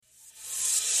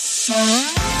Look,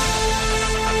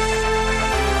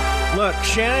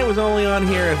 Shannon was only on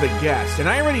here as a guest, and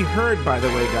I already heard, by the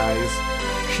way, guys,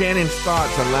 Shannon's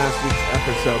thoughts on last week's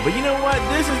episode. But you know what?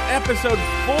 This is episode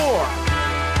 4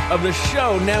 of the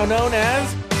show now known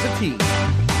as The Tea.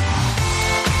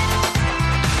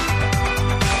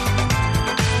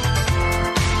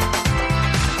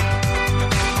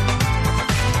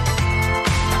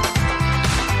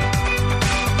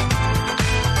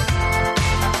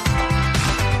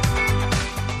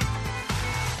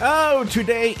 Oh,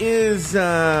 today is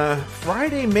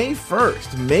Friday, May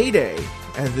 1st, May Day,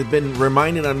 as they've been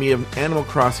reminded on me of Animal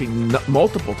Crossing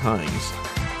multiple times.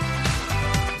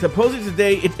 Supposedly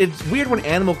today, it's weird when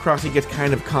Animal Crossing gets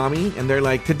kind of commie, and they're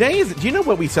like, today is, do you know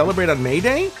what we celebrate on May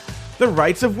Day? The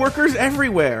rights of workers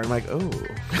everywhere. I'm like, oh.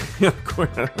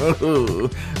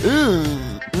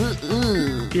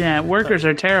 Yeah, workers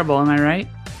are terrible, am I right?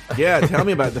 Yeah, tell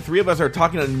me about it. The three of us are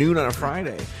talking at noon on a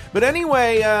Friday. But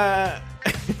anyway, I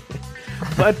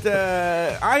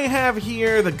have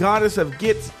here the goddess of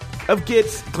gits,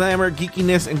 glamour,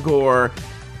 geekiness, and gore,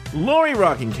 Lori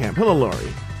Rockingham. Hello, Lori.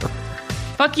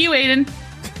 Fuck you, Aiden.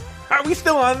 Are we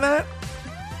still on that?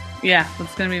 Yeah,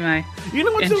 that's gonna be my You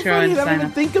know what's so funny? I don't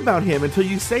even think about him until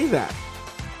you say that.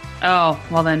 Oh,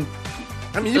 well then.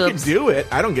 I mean, you can do it.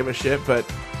 I don't give a shit, but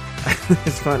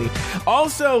it's funny.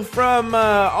 Also, from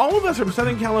all of us from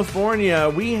Southern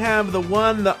California, we have the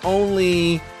one, the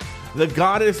only, the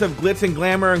goddess of glitz and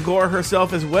glamour and gore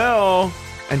herself as well,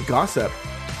 and gossip,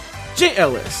 Jay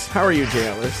Ellis. How are you, Jay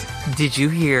Ellis? Did you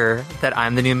hear that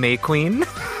I'm the new May Queen?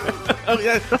 Oh,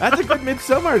 yeah, that's a good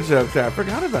Midsommar joke. I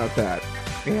forgot about that.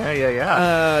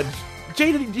 Yeah.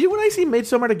 Jay, did you and I see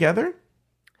Midsommar together?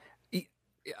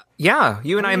 Yeah,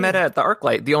 you and I met at the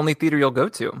ArcLight, the only theater you'll go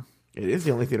to. It is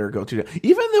the only theater I go to.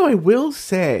 Even though I will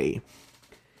say,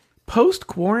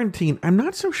 post-quarantine, I'm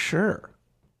not so sure.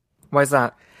 Why is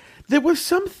that? There was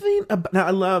something about... Now,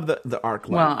 I love the ArcLight.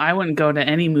 Well, I wouldn't go to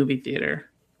any movie theater.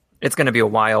 It's going to be a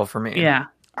while for me. Yeah.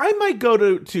 I might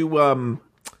go to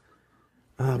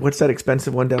what's that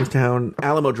expensive one downtown?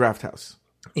 Alamo Drafthouse.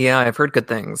 Yeah, I've heard good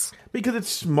things. Because it's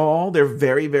small. They're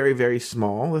very, very, very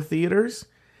small, the theaters.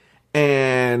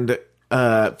 And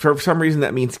for some reason,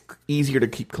 that means easier to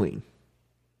keep clean.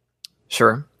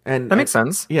 Sure. And that makes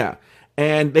sense. Yeah.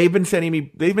 And they've been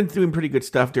doing pretty good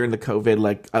stuff during the COVID,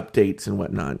 like updates and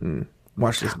whatnot. And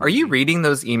watch this movie. Are you reading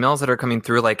those emails that are coming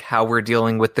through, like how we're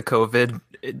dealing with the COVID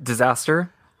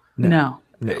disaster? No.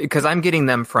 Because I'm getting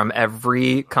them from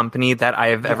every company that I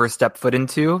have ever stepped foot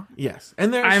into. Yes.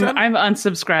 And I'm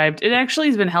unsubscribed. It actually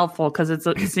has been helpful because it's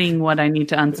seeing what I need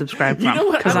to unsubscribe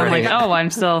from. Because I'm like, I'm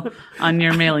still on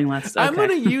your mailing list. Okay. I'm going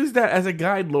to use that as a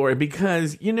guide, Lori,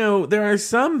 because, there are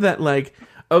some that, like,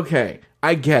 okay,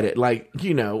 I get it. Like,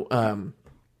 the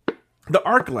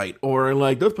ArcLight or,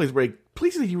 like, those places where,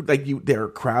 there are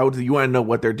crowds that you want to know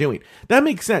what they're doing. That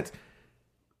makes sense.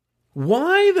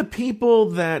 Why the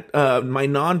people that my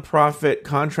nonprofit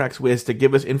contracts with to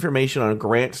give us information on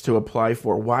grants to apply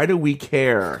for, why do we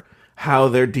care how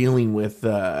they're dealing with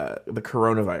the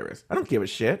coronavirus? I don't give a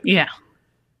shit. Yeah.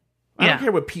 I don't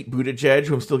care what Pete Buttigieg,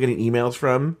 who I'm still getting emails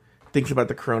from, thinks about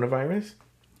the coronavirus.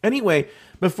 Anyway,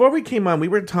 before we came on, we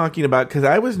were talking about, because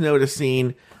I was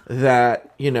noticing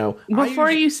that, Before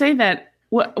you say that,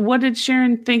 what did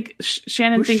Shannon think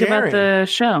about the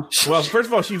show? Well, first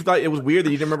of all, she thought it was weird that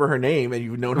you didn't remember her name and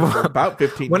you've known her for about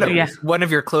 15 years. One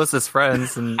of your closest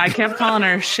friends. And I kept calling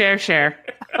her Cher.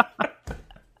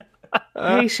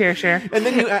 Hey, Cher. And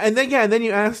then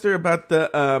you asked her about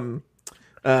the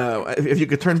if you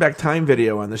could turn back time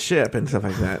video on the ship and stuff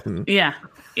like that. And yeah.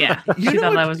 She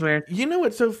thought that was weird. You know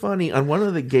what's so funny? On one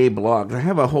of the gay blogs, I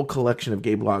have a whole collection of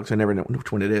gay blogs. I never know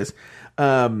which one it is.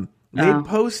 They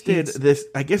posted this,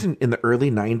 I guess in the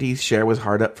early 90s, Cher was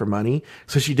hard up for money.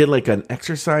 So she did like an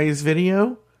exercise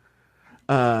video.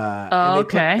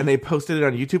 And they posted it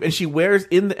on YouTube. And she wears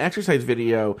in the exercise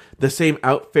video the same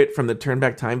outfit from the Turn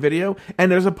Back Time video.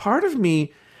 And there's a part of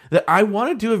me that I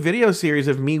want to do a video series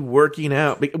of me working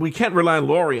out. We can't rely on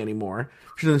Lori anymore.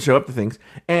 She doesn't show up to things.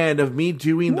 And of me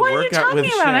doing the workout with Cher. What are you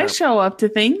talking about? I show up to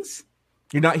things.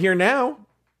 You're not here now.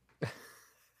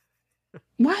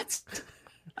 What?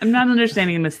 I'm not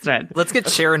understanding this thread. Let's get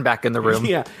Sharon back in the room.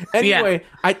 Yeah. Anyway,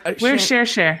 where's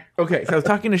Cher? Okay, so I was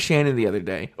talking to Shannon the other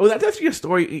day. Oh, that's actually a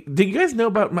story. Did you guys know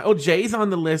about Jay's on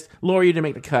the list? Lori, you didn't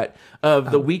make the cut of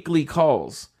the weekly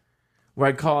calls where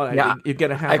I call it. Yeah, you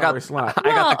get a half-hour slot. I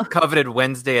got the coveted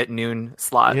Wednesday at noon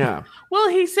slot. Yeah. Well,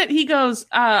 he goes,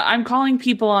 I'm calling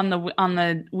people on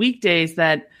the weekdays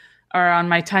that are on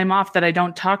my time off that I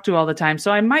don't talk to all the time.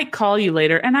 So I might call you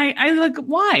later. And I like,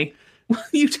 why?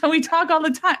 We talk all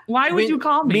the time. Why would you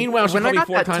call me? Meanwhile, she When I called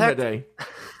me got 4 that times a day.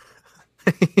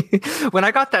 When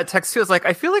I got that text, he was like,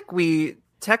 I feel like we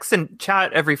text and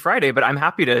chat every Friday, but I'm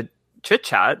happy to chit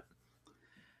chat.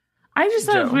 I just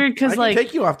thought it was weird because, I can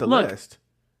take you off the list.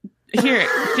 Here,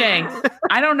 Jay,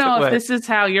 I don't know What? if this is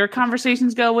how your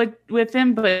conversations go with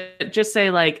him, but just say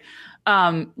like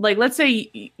let's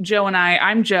say Joe and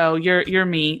I'm Joe, you're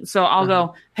me. So I'll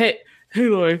go, hey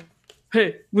Lori,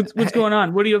 hey, what's going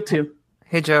on? What are you up to?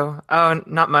 Hey, Joe. Oh,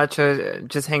 not much.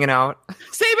 Just hanging out.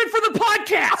 Save it for the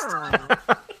podcast.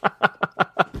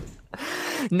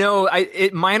 No,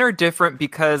 mine are different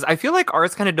because I feel like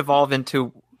ours kind of devolve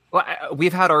into. Well,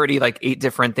 we've had already like 8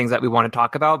 different things that we want to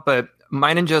talk about, but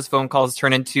mine and Joe's phone calls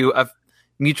turn into a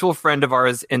mutual friend of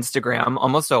ours Instagram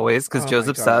almost always because Joe's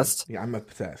obsessed. Yeah, I'm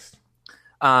obsessed.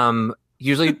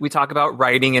 Usually we talk about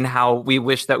writing and how we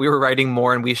wish that we were writing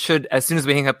more, and we should. As soon as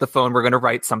we hang up the phone, we're going to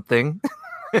write something.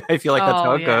 I feel like that's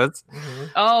how it goes. Mm-hmm.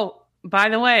 Oh, by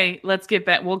the way, let's get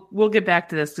back. We'll get back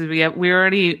to this because we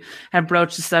already have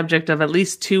broached the subject of at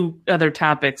least 2 other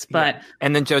topics. But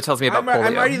And then Joe tells me about polio.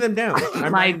 I'm writing them down.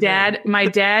 my dad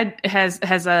has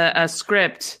a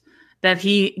script that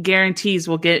he guarantees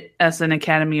will get us an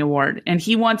Academy Award, and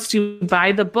he wants to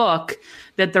buy the book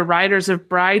that the writers of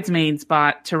Bridesmaids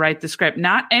bought to write the script.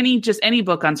 Not just any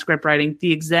book on script writing,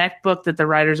 the exact book that the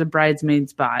writers of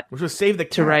Bridesmaids bought. Which was Save the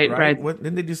Cat, to write. What,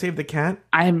 didn't they do Save the Cat?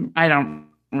 I don't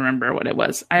remember what it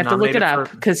was. I have to look it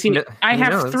up because I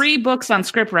have 3 books on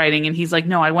script writing, and he's like,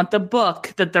 no, I want the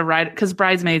book that the writer, because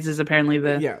Bridesmaids is apparently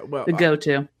the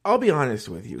go-to. I'll be honest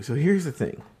with you. So here's the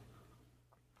thing.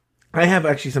 I have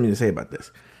actually something to say about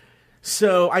this.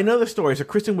 So I know the story. So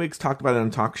Kristen Wiig talked about it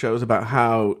on talk shows about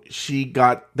how she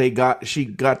got the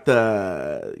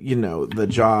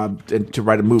job to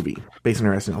write a movie based on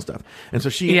her SNL stuff. And so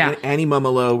she and Annie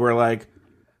Mumolo were like,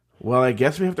 well, I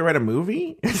guess we have to write a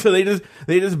movie. So they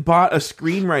just bought a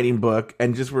screenwriting book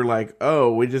and just were like,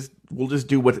 oh, we'll just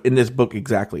do what's in this book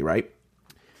exactly, right?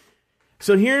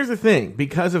 So here's the thing,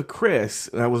 because of Chris,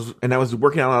 and I was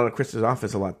working out of Chris's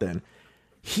office a lot then.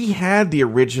 He had the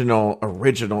original,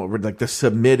 like the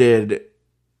submitted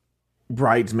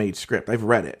Bridesmaid script. I've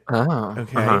read it. Oh,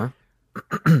 okay.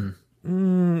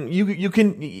 You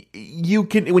can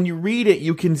when you read it,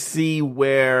 you can see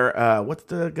where what's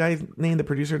the guy's name? The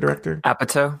producer director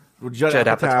Apatow. Judd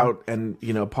Apatow and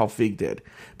Paul Feig did,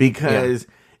 because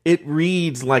it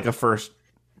reads like a first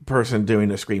person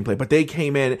doing a screenplay, but they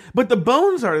came in, but the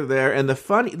bones are there and the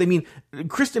funny. I mean,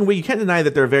 Kristen Wiig, you can't deny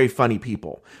that they're very funny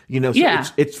people, so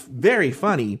it's very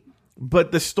funny,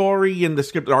 but the story and the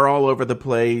script are all over the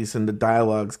place and the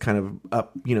dialogue's kind of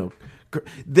up,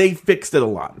 they fixed it a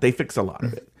lot. They fixed a lot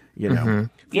of it, For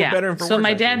better and for so worse,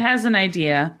 my dad has an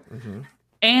idea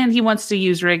and he wants to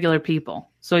use regular people.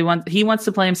 So he wants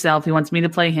to play himself. He wants me to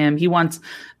play him. He wants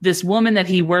this woman that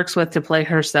he works with to play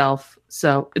herself.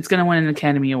 So it's going to win an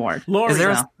Academy Award. Lori, is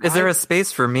there a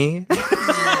space for me?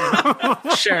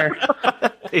 Sure.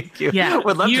 Thank you. Yeah,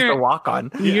 would love just to walk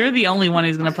on. You're the only one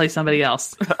who's going to play somebody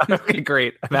else. Okay,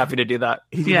 great. I'm happy to do that.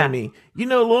 He's gonna me.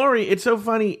 Lori, it's so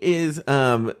funny is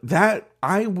that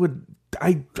I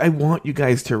want you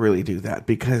guys to really do that,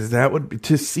 because that would be,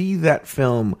 to see that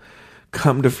film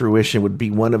come to fruition would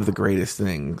be one of the greatest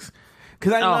things.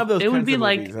 Because I love those. It would be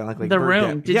like The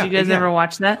Room. Did you guys ever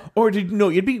watch that? Or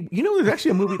it'd be. There's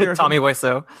actually a movie there. Tommy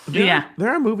Wiseau. There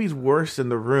are movies worse than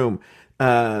The Room.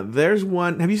 There's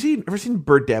one. Ever seen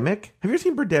Birdemic? Have you ever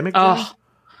seen Birdemic? Oh,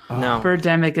 no.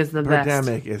 Birdemic is the best.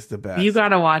 Birdemic is the best. You got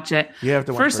to watch it. You have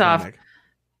to watch First Birdemic. off,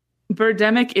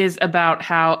 Birdemic is about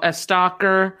how a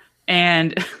stalker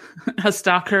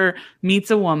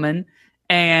meets a woman,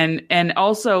 and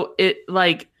also it's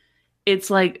like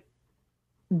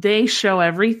they show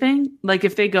everything. Like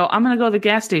if they go, I'm going to go to the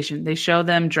gas station, they show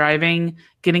them driving,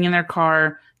 getting in their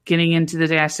car, getting into the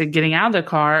gas station, getting out of the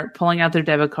car, pulling out their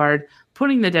debit card,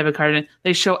 putting the debit card in.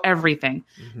 They show everything.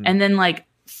 And then like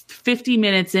 50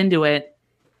 minutes into it,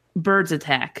 birds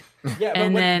attack. Yeah,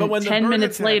 and then 10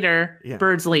 minutes later,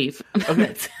 birds leave.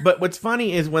 Okay, but what's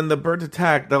funny is when the birds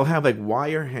attack, they'll have like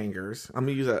wire hangers. I'm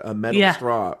gonna use a metal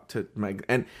straw to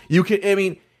and you can. I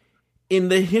mean, in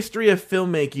the history of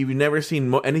filmmaking, you've never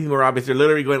seen anything more obvious. They're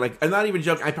literally going like, I'm not even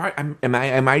joking.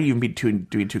 I might even be doing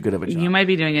too good of a job. You might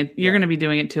be doing it. You're going to be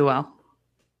doing it too well.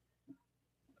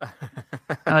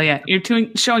 Oh yeah, you're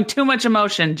showing too much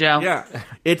emotion, Joe. Yeah,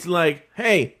 it's like,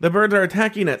 hey, the birds are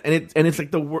attacking it, and it's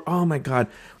like oh my god,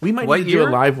 we might need to do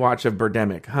a live watch of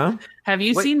Birdemic, huh? Have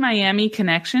you seen Miami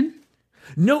Connection?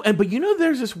 No, but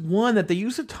there's this one that they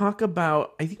used to talk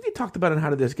about. I think they talked about on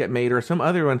How Did This Get Made or some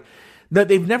other one that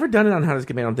they've never done it on How Did This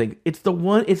Get Made. I don't think it's the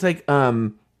one. It's like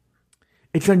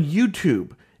It's on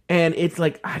YouTube. And it's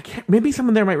like, I can't, maybe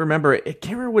someone there might remember it. I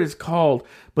can't remember what it's called,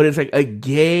 but it's like a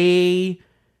gay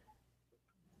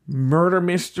murder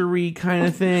mystery kind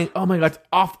of thing. Oh my God, it's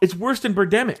off. It's worse than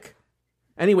Birdemic.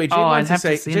 Anyway, Jay wants to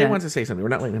say something. We're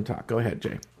not letting him talk. Go ahead,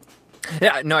 Jay.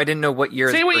 Yeah, no, I didn't know what year.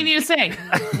 Say what you need to say.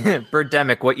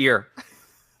 Birdemic, what year?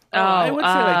 I would say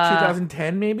like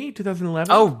 2010, maybe 2011.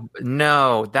 Oh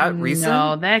no, that recent?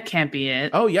 No, that can't be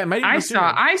it. Oh yeah, it might. I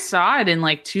saw it in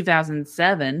like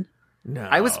 2007. No,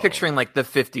 I was picturing like the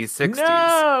 50s, 60s.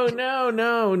 No.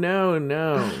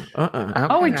 Okay.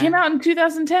 Oh, it came out in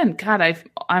 2010. God,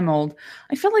 I'm old.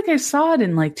 I feel like I saw it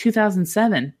in like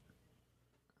 2007.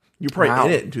 You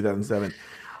probably did it in 2007.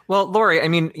 Well, Lori, I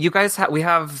mean, you guys we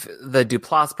have the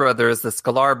Duplass brothers, the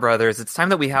Sklar brothers. It's time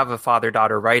that we have a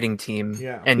father-daughter writing team.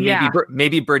 Yeah. And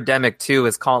maybe Birdemic 2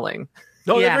 is calling.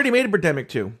 No, they've already made a Birdemic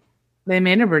 2. They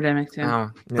made a Birdemic 2. Oh, Yeah.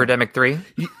 Birdemic 3?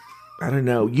 I don't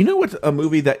know. You know what's a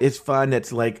movie that is fun?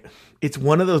 That's like, it's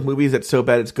one of those movies that's so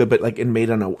bad it's good, but like and made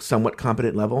on a somewhat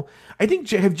competent level. I think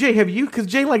Jay, have you? Because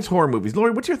Jay likes horror movies. Lori,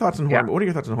 what's your thoughts on horror? What are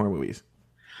your thoughts on horror movies?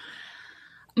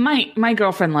 My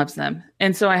girlfriend loves them,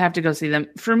 and so I have to go see them.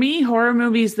 For me, horror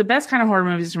movies, the best kind of horror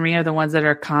movies for me are the ones that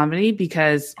are comedy,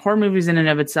 because horror movies in and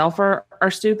of itself are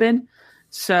stupid.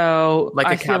 So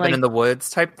like a Cabin in the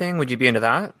Woods type thing? Would you be into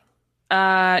that?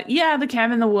 Yeah, The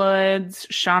Cabin in the Woods,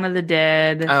 Shaun of the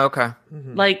Dead. Oh, okay.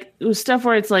 Mm-hmm. Like stuff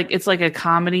where it's like a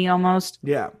comedy almost.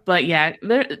 Yeah. But yeah,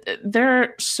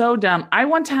 they're so dumb. I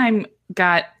one time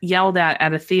got yelled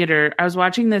at a theater. I was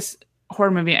watching this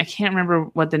horror movie. I can't remember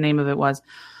what the name of it was,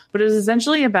 but it was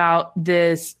essentially about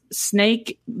this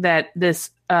snake that this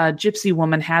gypsy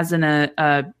woman has in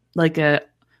a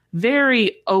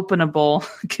very openable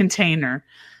container.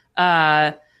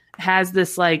 Has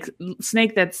this like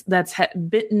snake that's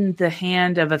bitten the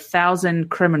hand of 1,000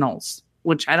 criminals,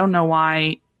 which I don't know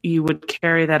why you would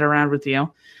carry that around with you.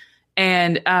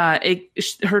 And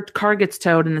her car gets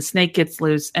towed, and the snake gets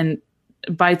loose and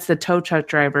bites the tow truck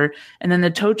driver. And then the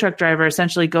tow truck driver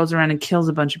essentially goes around and kills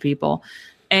a bunch of people.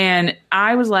 And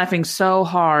I was laughing so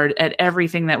hard at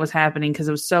everything that was happening because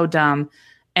it was so dumb.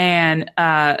 And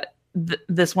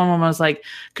this one woman was like,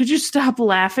 "Could you stop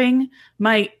laughing?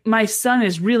 My son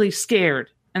is really scared."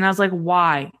 And I was like,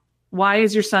 "Why? Why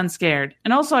is your son scared?"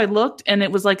 And also I looked, and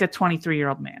it was like a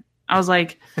 23-year-old man. I was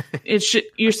like,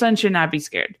 your son should not be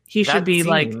scared. He should be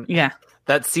like, yeah.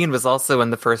 That scene was also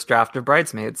in the first draft of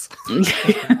Bridesmaids. No,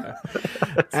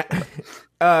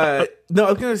 I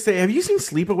was going to say, have you seen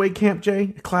Sleepaway Camp, Jay?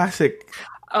 Classic.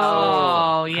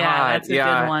 Oh yeah, God, that's a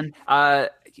good one.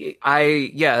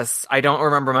 Yes, I don't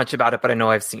remember much about it, but I know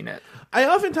I've seen it. I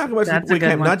often talk about Sleepaway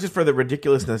Camp, not just for the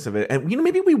ridiculousness of it. And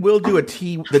maybe we will do the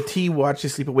T watch the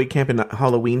Sleepaway Camp in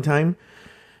Halloween time.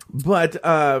 But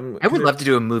I would love to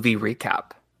do a movie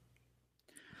recap.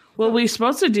 Well, we're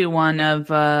supposed to do one of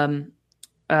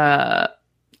God,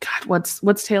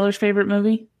 what's Taylor's favorite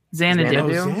movie? Xanadu. Oh,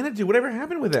 Xanadu. Whatever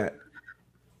happened with that?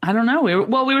 I don't know. We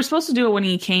were supposed to do it when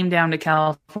he came down to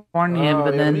California,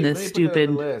 but then this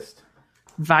stupid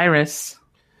virus.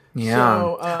 Yeah,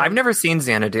 so, I've never seen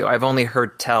Xanadu. I've only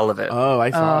heard tell of it. Oh, I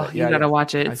saw it. You gotta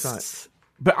watch it. I saw it.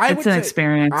 But it's an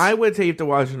experience. I would say you have to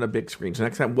watch it on a big screen. So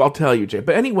next time, I'll tell you, Jay.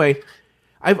 But anyway,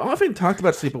 I've often talked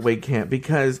about Sleepaway Camp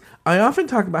because I often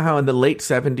talk about how in the late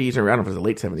 70s, or I don't know if it was the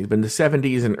late 70s, but in the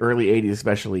 70s and early 80s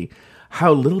especially,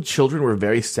 how little children were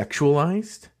very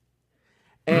sexualized.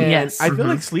 And yes. I feel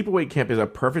like Sleepaway Camp is a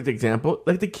perfect example.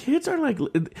 Like, the kids are like,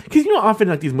 because often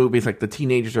like these movies, like the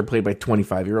teenagers are played by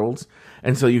 25-year-olds.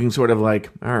 And so you can sort of like,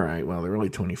 all right, well, they're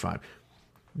only 25.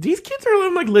 These kids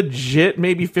are like legit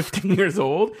maybe 15 years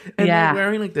old. And they're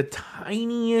wearing like the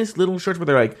tiniest little shorts where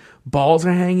their like balls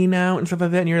are hanging out and stuff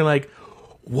like that. And you're like,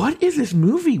 what is this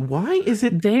movie? Why is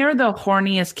it? They are the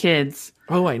horniest kids.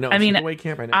 Oh, I know. I mean, Sleepaway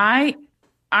Camp, I know.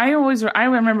 I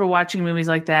remember watching movies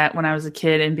like that when I was a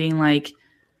kid and being like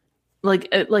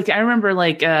I remember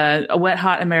like A Wet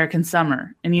Hot American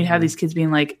Summer, and you'd have these kids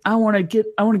being like, I want to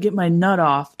get my nut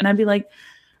off, and I'd be like,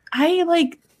 I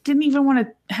like didn't even want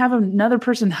to have another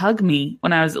person hug me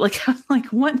when I was like, I'm like,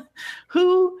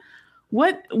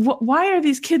 why are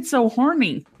these kids so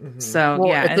horny? Mm-hmm. So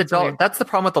yeah, it's adult. That's the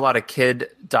problem with a lot of kid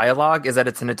dialogue, is that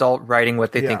it's an adult writing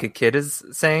what they think a kid is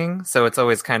saying. So it's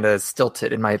always kind of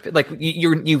stilted in my opinion. Like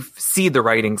you see the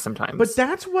writing sometimes. But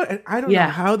that's what, I don't know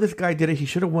how this guy did it. He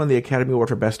should have won the Academy Award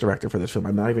for Best Director for this film.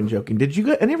 I'm not even joking. Did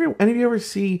you any of you ever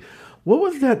see, what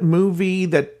was that movie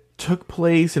that took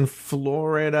place in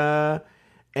Florida?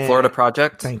 Florida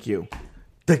Project? Thank you.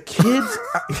 The kids...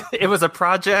 It was a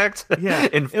project in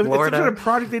Florida. It was some sort of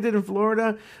project they did in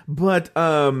Florida, but...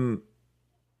 but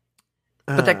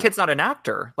that kid's not an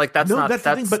actor. Like, that's not... That's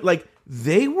the thing, but like,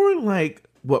 they were like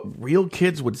what real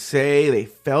kids would say. They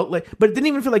felt like, but it didn't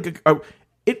even feel like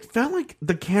it felt like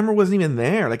the camera wasn't even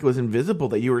there, like it was invisible,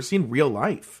 that you were seeing real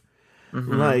life.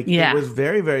 Like it was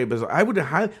very, very bizarre. I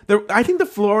think the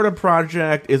Florida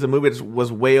Project is a movie that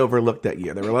was way overlooked that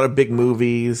year. There were a lot of big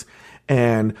movies,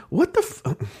 and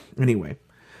anyway.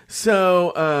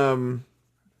 So,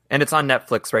 and it's on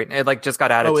Netflix, right? It like just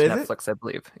got added to Netflix, I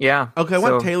believe. Yeah. Okay, I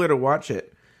want Taylor to watch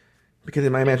it because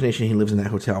in my imagination he lives in that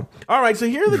hotel. All right, so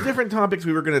here are the different topics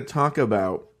we were going to talk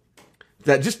about.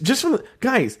 That just from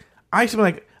guys, I should be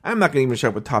like, I'm not going to even show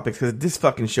up with topics because this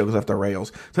fucking show goes off the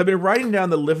rails. So I've been writing down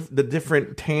the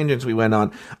different tangents we went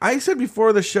on. I said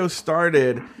before the show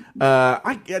started,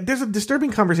 there's a disturbing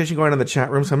conversation going on in the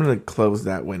chat room, so I'm going to close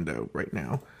that window right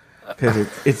now because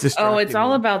it's distracting. Oh, it's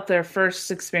all about their first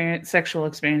sexual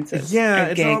experiences. Yeah,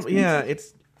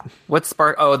 it's what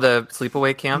spark? Oh, the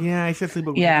sleepaway camp. Yeah, I said sleepaway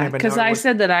camp. Yeah, because I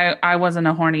said that I wasn't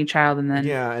a horny child, and then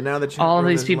and now the all of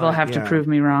these people have to prove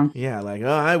me wrong. Yeah, like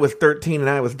I was 13 and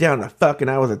I was down to fuck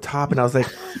and I was a top, and I was like,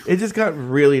 it just got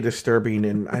really disturbing,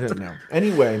 and I don't know.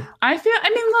 Anyway, I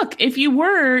mean, look, if you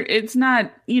were, it's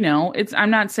not,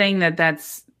 I'm not saying that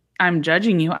I'm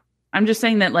judging you. I'm just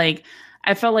saying that like.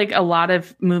 I felt like a lot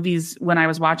of movies when I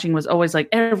was watching was always like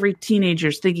every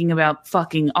teenager's thinking about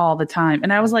fucking all the time.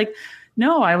 And I was like,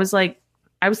 no, I was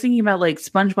thinking about like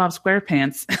SpongeBob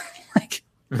SquarePants. like,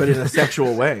 but in a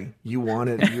sexual way. You were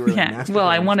well,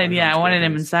 I wanted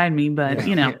him inside me, but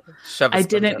I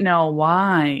didn't know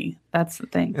why. That's the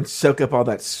thing. And soak up all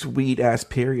that sweet ass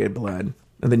period blood.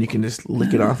 And then you can just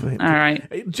lick it off of him. All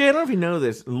right. Jay, I don't know if you know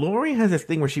this. Lori has this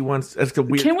thing where she wants... Can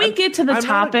we get to the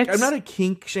topics? I'm not a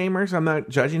kink shamer, so I'm not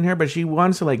judging her, but she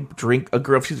wants to like drink a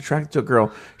girl. If she's attracted to a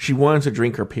girl, she wants to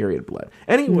drink her period blood.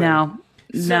 Anyway.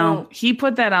 No, he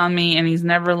put that on me, and he's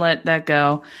never let that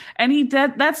go. And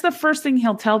that's the first thing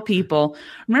he'll tell people.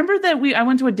 Remember that I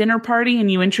went to a dinner party,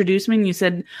 and you introduced me, and you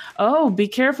said, "Oh, be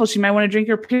careful, she might want to drink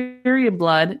her period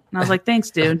blood." And I was like, "Thanks,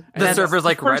 dude." The server's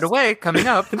like, right away, coming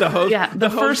up.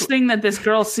 The first thing that this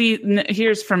girl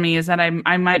hears from me is that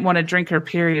I might want to drink her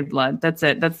period blood. That's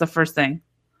it. That's the first thing.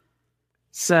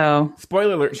 So,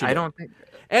 spoiler alert. I don't think.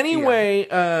 Anyway,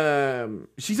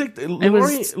 she's like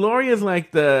Lori is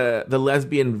like the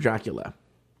lesbian Dracula.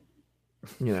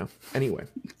 Anyway.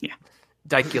 Yeah.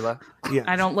 Dicula. Yeah.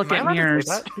 I don't look at mirrors.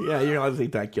 Yeah, you're allowed to say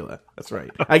Dicula. That's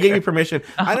right. I gave you permission.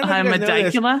 I don't know I'm a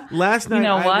Dicula. Last night, you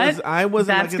know what? I was.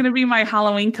 That's going to be my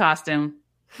Halloween costume.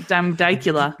 I'm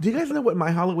Dicula. Do you guys know what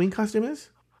my Halloween costume is?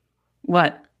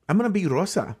 What? I'm going to be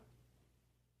Rosa.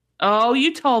 Oh,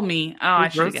 you told me. Oh, I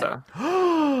should get.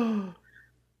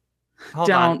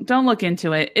 Don't look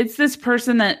into it. It's this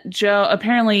person that Joe.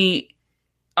 Apparently,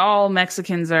 all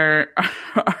Mexicans are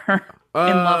in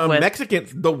love with.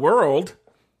 Mexicans, the world.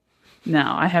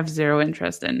 No, I have zero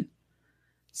interest in.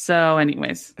 So,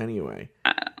 anyways.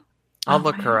 I'll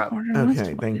look her up.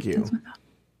 Okay, thank you.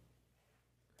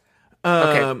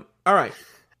 Okay. All right.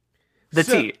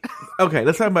 Tea. Okay,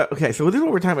 let's talk about... Okay, so this is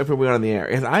what we're talking about before we went on the air.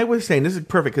 As I was saying, this is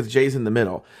perfect because Jay's in the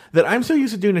middle, that I'm so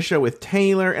used to doing a show with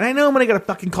Taylor, and I know I'm going to get a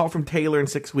fucking call from Taylor in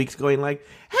 6 weeks going like,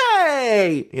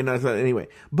 hey! Anyway.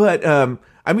 But I'm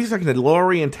used to talking to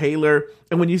Lori and Taylor,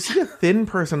 and when you see a thin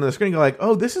person on the screen, you go like,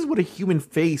 oh, this is what a human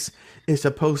face is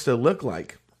supposed to look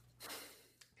like.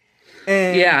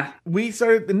 And then we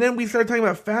started talking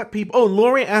about fat people. Oh,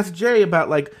 Lori asked Jay about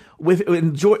like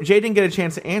Jay didn't get a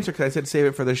chance to answer because I said save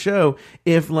it for the show.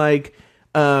 If like,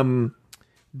 do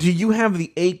you have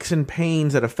the aches and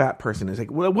pains that a fat person is? Like,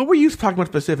 what were you talking about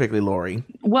specifically, Lori?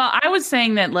 Well, I was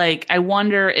saying that like I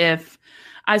wonder if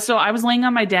I was laying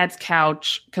on my dad's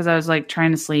couch because I was like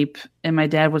trying to sleep, and my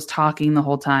dad was talking the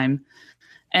whole time,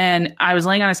 and I was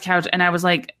laying on his couch, and I was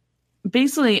like.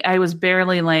 Basically, I was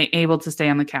barely like able to stay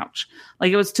on the couch.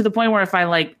 Like it was to the point where if I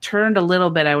like turned a little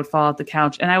bit, I would fall off the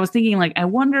couch. And I was thinking like, I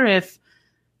wonder if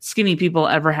skinny people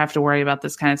ever have to worry about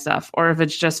this kind of stuff, or if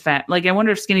it's just fat. Like I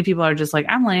wonder if skinny people are just like,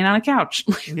 I'm laying on a couch.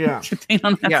 Yeah,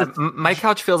 my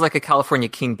couch feels like a California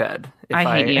king bed. I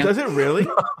hate you. Does it really?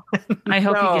 I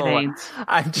hope you get AIDS.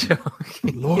 I'm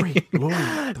joking. Lori,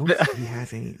 don't say he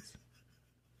has AIDS.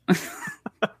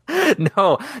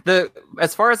 No,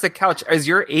 as far as the couch, is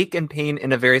your ache and pain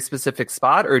in a very specific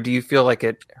spot, or do you feel like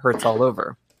it hurts all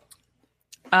over?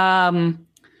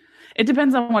 It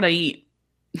depends on what I eat.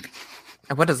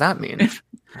 And what does that mean?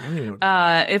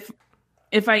 If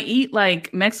I eat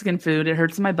like Mexican food, it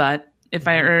hurts my butt. If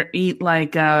I eat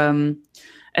like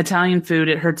Italian food,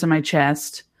 it hurts in my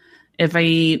chest. If I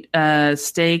eat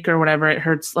steak or whatever, it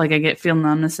hurts. Like I feel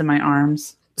numbness in my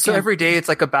arms. So every day it's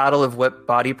like a battle of what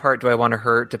body part do I want to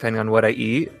hurt depending on what I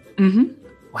eat? Mm-hmm.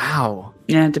 Wow.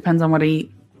 Yeah, it depends on what I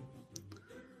eat.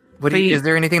 Is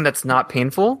there anything that's not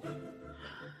painful?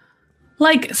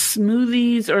 Like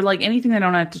smoothies or like anything I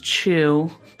don't have to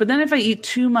chew. But then if I eat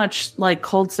too much like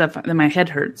cold stuff, then my head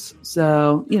hurts.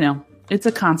 So, it's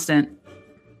a constant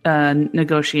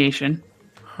negotiation.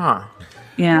 Huh.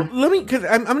 Yeah. Well, because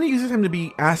I'm going to use this time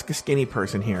to ask a skinny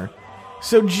person here.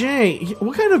 So, Jay,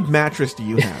 what kind of mattress do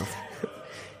you have?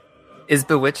 Is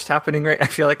Bewitched happening right? I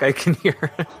feel like I can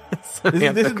hear.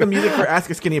 This is the music for Ask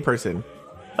a Skinny Person.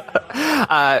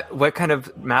 What kind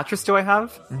of mattress do I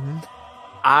have? Mm-hmm.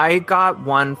 I got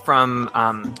one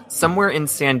from somewhere in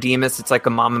San Dimas. It's like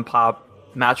a mom and pop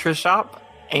mattress shop,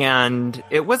 and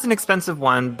it was an expensive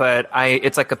one, but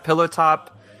it's like a pillow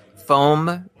top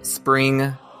foam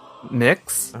spring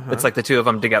mix. It's like the two of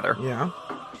them together. Yeah.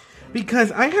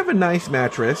 Because I have a nice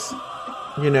mattress,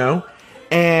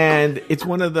 and it's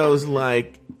one of those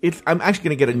I'm actually going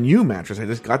to get a new mattress. I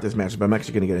just got this mattress, but I'm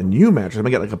actually going to get a new mattress. I'm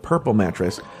going to get like a purple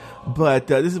mattress, but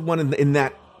this is one in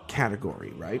that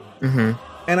category, right? Mm-hmm.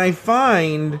 And I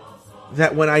find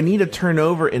that when I need to turn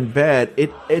over in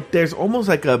bed, there's almost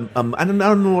like I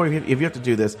don't know if you have to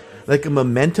do this, like a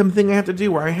momentum thing I have to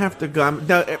do where I have to go.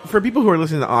 Now, for people who are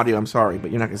listening to audio, I'm sorry,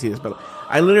 but you're not going to see this. But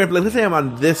I literally, let's say I'm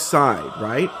on this side,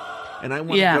 right? And I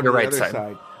want to go to the right other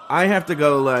side. I have to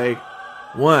go like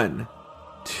 1,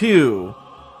 2,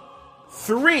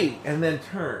 3, and then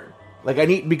turn. Like I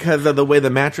need, because of the way the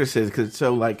mattress is, because it's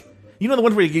so like, the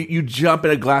ones where you jump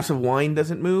and a glass of wine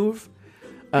doesn't move?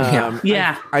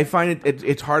 Yeah. I find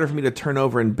it's harder for me to turn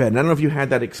over in bed. And I don't know if you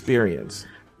had that experience.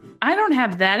 I don't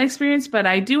have that experience, but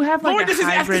I do have like Lord, this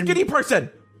hybrid. is Ask the Skinny Person.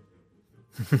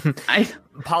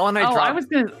 Paul and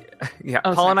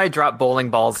I drop bowling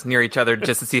balls near each other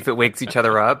just to see if it wakes each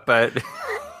other up. But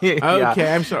yeah.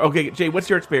 Okay, I'm sorry. Okay, Jay, what's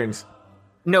your experience?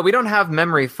 No, we don't have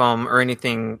memory foam or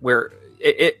anything where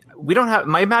we don't have.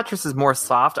 My mattress is more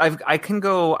soft. I can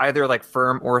go either like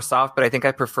firm or soft, but I think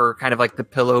I prefer kind of like the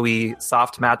pillowy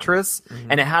soft mattress,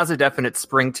 and it has a definite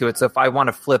spring to it. So if I want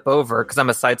to flip over, because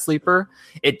I'm a side sleeper,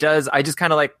 it does. I just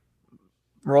kind of like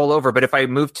roll over. But if I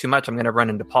move too much, I'm going to run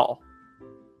into Paul.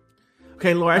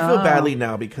 Okay, Laura, I feel badly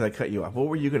now because I cut you off. What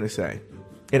were you going to say?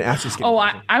 And Ask the Skinny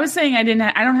Person. I was saying I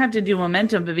don't have to do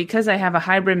momentum, but because I have a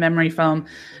hybrid memory foam,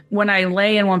 when I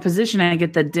lay in one position, I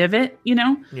get the divot,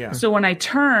 Yeah. So when I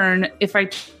turn, if I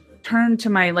turn to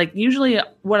my, usually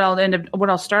what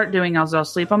I'll start doing is I'll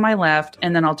sleep on my left,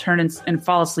 and then I'll turn and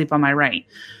fall asleep on my right.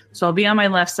 So I'll be on my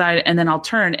left side, and then I'll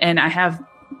turn, and I have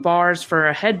bars for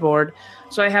a headboard.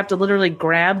 So I have to literally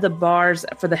grab the bars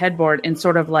for the headboard and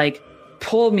sort of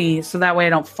pull me so that way I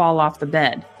don't fall off the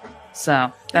bed.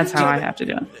 So that's how I have to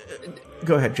do it.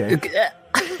 Go ahead, Jay.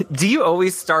 Do you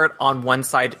always start on one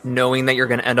side knowing that you're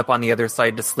going to end up on the other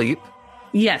side to sleep?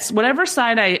 Yes, whatever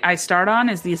side I start on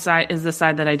is the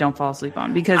side that I don't fall asleep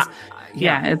on, because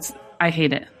I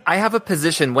hate it. I have a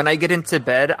position when I get into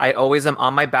bed. I always am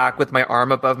on my back with my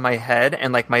arm above my head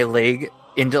and my leg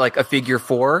into a figure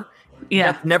 4.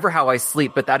 Yeah. That's never how I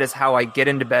sleep, but that is how I get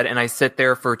into bed, and I sit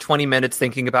there for 20 minutes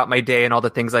thinking about my day and all the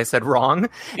things I said wrong.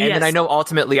 And then I know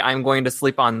ultimately I'm going to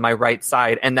sleep on my right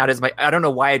side, and that is I don't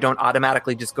know why I don't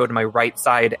automatically just go to my right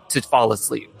side to fall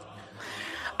asleep.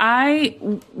 I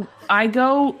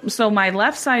go, so my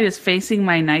left side is facing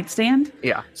my nightstand.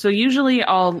 Yeah. So usually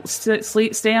I'll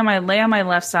lay on my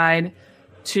left side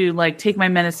to take my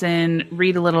medicine,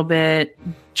 read a little bit,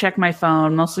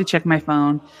 mostly check my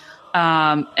phone.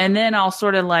 And then I'll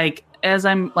sort of as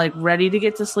I'm ready to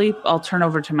get to sleep, I'll turn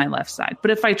over to my left side.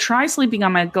 But if I try sleeping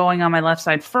going on my left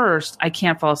side first, I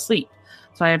can't fall asleep.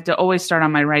 So I have to always start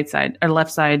on my right side or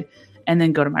left side and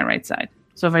then go to my right side.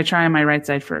 So if I try on my right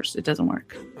side first, it doesn't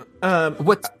work.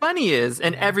 What's funny is,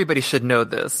 and everybody should know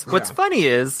this,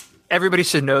 everybody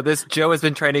should know this, Joe has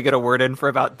been trying to get a word in for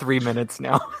about 3 minutes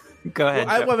now. Go ahead.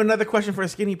 Well, I have another question for a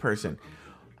skinny person.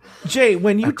 Jay,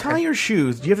 when you tie your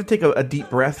shoes, do you have to take a deep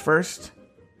breath first?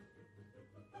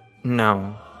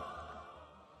 No.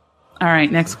 All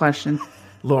right, next question.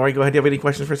 Lori, go ahead. Do you have any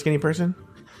questions for a skinny person?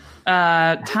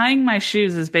 Tying my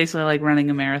shoes is basically like running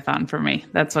a marathon for me.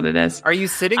 That's what it is. Are you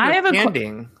sitting or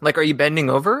standing? Are you bending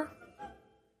over?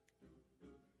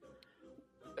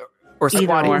 Or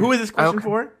squatting? Who is this question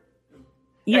for?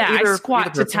 Yeah, I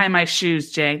squat to tie my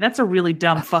shoes, Jay. That's a really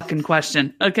dumb fucking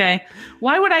question. Okay,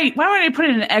 why would I put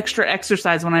in an extra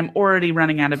exercise when I'm already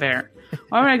running out of air?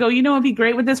 Why would I go, it'd be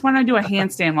great with this? Why don't I do a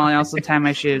handstand while I also tie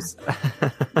my shoes?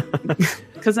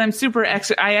 Because I'm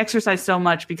I exercise so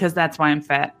much because that's why I'm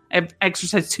fat. I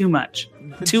exercise too much,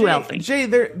 too healthy. Jay,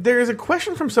 there is a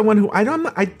question from someone who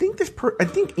I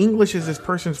think English is this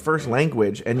person's first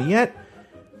language, and yet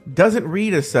doesn't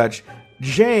read as such.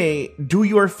 Jay, do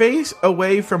your face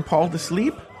away from Paul to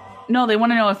sleep? no, they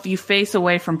want to know if you face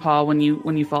away from Paul when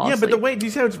you fall Yeah, asleep. but the way, do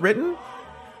you see how it's written?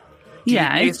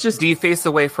 Yeah, it's just Do you face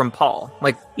away from Paul?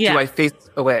 Like, Yeah. do I face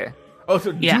away? Oh,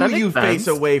 so Yeah. do That you makes face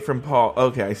sense. away from Paul?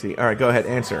 Okay, I see. All right, go ahead,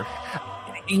 answer.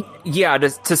 Yeah,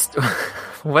 just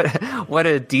what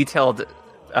a detailed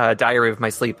diary of my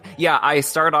sleep. Yeah, I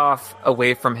start off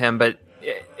away from him, but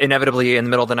inevitably in the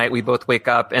middle of the night we both wake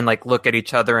up and like look at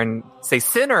each other and say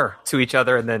 "sinner" to each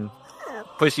other, and then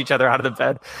push each other out of the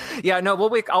bed. Yeah, no,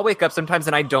 I'll wake up sometimes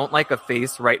and I don't like a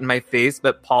face right in my face,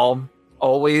 but Paul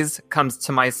always comes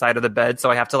to my side of the bed, so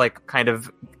I have to like kind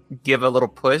of give a little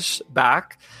push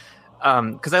back.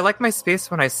 Because I like my space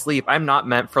when I sleep. I'm not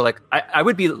meant for like I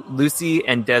would be Lucy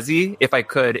and Desi if I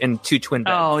could in two twin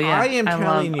beds. oh yeah. I am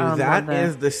telling you, that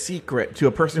is the secret to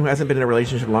a person who hasn't been in a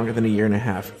relationship longer than a year and a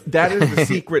half. That is the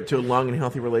secret to a long and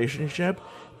healthy relationship,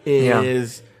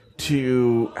 is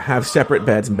to have separate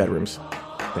beds and bedrooms.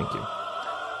 Thank you.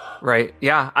 Right.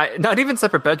 Yeah. Not even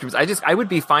separate bedrooms. I would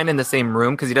be fine in the same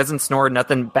room because he doesn't snore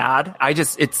nothing bad.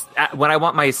 When I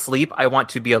want my sleep, I want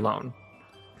to be alone.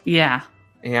 Yeah.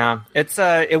 Yeah.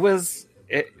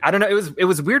 I don't know. It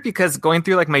was weird because going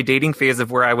through like my dating phase of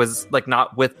where I was like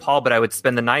not with Paul, but I would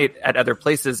spend the night at other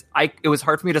places. It was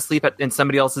hard for me to sleep in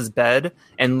somebody else's bed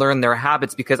and learn their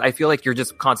habits because I feel like you're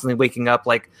just constantly waking up.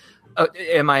 Like,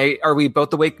 are we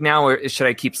both awake now or should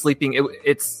I keep sleeping?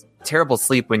 It's terrible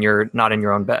sleep when you're not in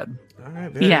your own bed. All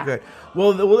right, very good.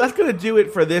 Well, that's going to do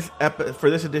it for this for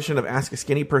this edition of Ask a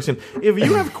Skinny Person. If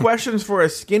you have questions for a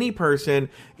skinny person,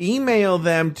 email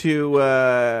them to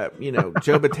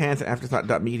Joe Batanz at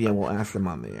afterthought.media, and we'll ask them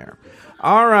on the air.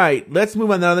 All right, let's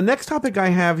move on. Now, the next topic I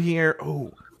have here.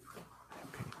 Oh,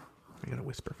 okay. I got to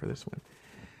whisper for this one.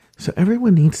 So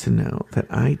everyone needs to know that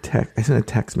I sent a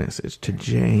text message to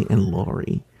Jay and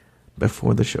Lori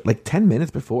before the show, like 10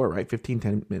 minutes before, right?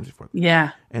 10 minutes before.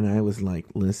 Yeah. And I was like,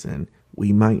 listen,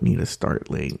 we might need to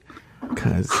start late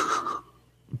because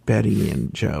Betty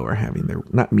and Joe are having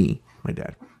not me, my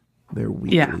dad, their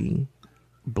weekly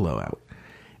blowout.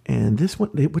 And this one,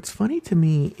 what's funny to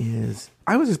me is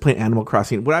I was just playing Animal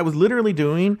Crossing. What I was literally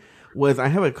doing was I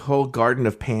have a whole garden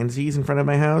of pansies in front of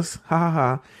my house. Ha ha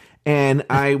ha. And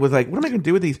I was like, what am I going to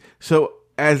do with these? So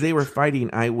as they were fighting,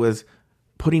 I was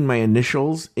putting my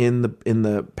initials in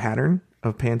the pattern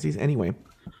of pansies. Anyway,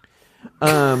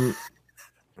 I'm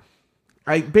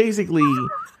like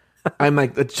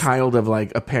a child of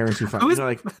like a parent who fight.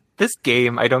 Like this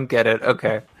game, I don't get it.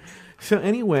 Okay. So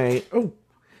anyway,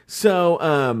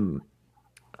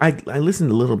 I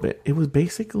listened a little bit. It was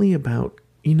basically about,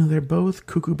 they're both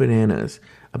cuckoo bananas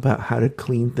about how to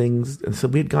clean things. And so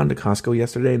we had gone to Costco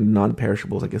yesterday and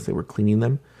non-perishables, I guess they were cleaning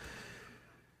them.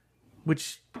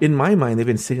 Which, in my mind, they've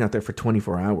been sitting out there for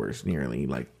 24 hours nearly.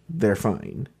 Like, they're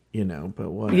fine, but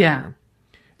whatever. Yeah.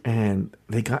 And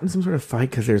they got in some sort of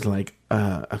fight because there's like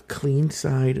a clean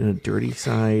side and a dirty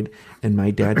side. And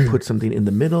my dad put something in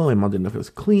the middle. And Mom didn't know if it was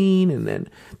clean. And then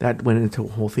that went into a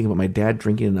whole thing about my dad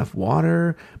drinking enough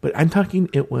water. But I'm talking,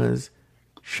 it was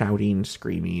shouting,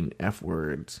 screaming, F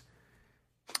words.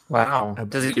 Wow.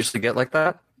 Does it usually get like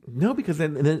that? No, because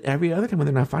then every other time when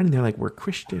they're not fighting, they're like, we're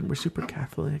Christian, we're super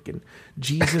Catholic, and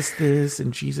Jesus this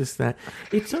and Jesus that.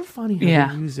 It's so funny how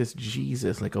they use this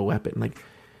Jesus like a weapon. Like,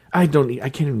 I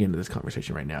can't even get into this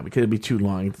conversation right now because it'd be too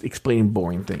long explaining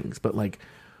boring things. But like,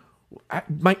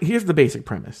 here's the basic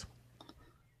premise.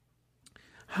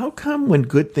 How come when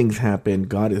good things happen,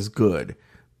 God is good?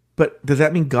 But does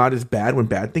that mean God is bad when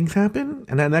bad things happen?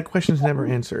 And that question's never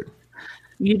answered.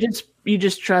 You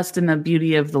just trust in the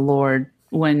beauty of the Lord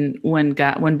when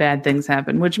bad things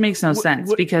happen, which makes no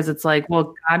sense because it's like,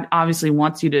 well, God obviously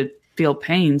wants you to feel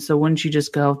pain, so wouldn't you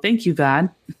just go, "Thank you, God"?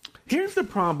 Here's the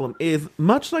problem: is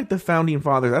much like the founding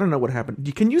fathers. I don't know what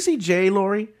happened. Can you see Jay,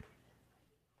 Lori?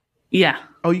 Yeah.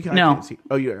 Oh, you can. No, I can't see.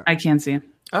 Oh, yeah. I can't see him.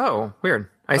 Oh, weird.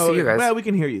 I see you guys. Well, we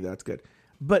can hear you. That's good.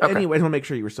 But Okay. anyway, I want to make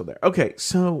sure you were still there. Okay,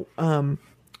 so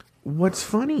what's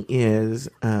funny is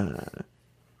I'm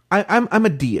a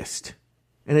deist.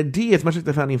 And a deist, much like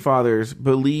the founding fathers,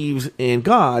 believes in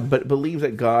God, but believes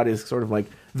that God is sort of like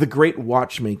the great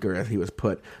watchmaker, as he was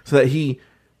put, so that he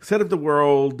set up the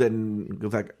world and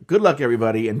goes like, good luck,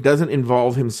 everybody, and doesn't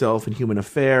involve himself in human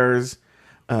affairs.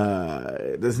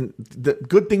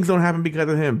 Good things don't happen because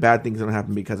of him. Bad things don't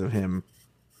happen because of him.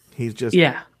 He's just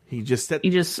He just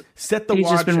set the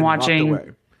watch. Just been and watching walked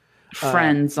away.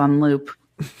 Friends on loop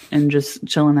and just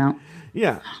chilling out.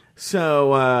 Yeah.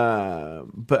 So,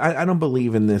 but I don't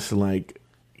believe in this, like,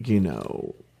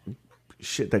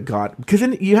 shit that God, because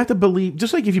then you have to believe,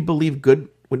 just like if you believe good,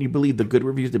 when you believe the good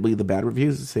reviews, to believe the bad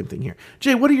reviews, it's the same thing here.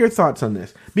 Jay, what are your thoughts on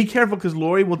this? Be careful, because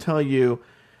Lori will tell you,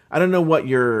 I don't know what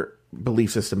your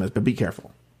belief system is, but be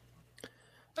careful.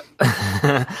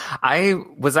 I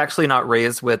was actually not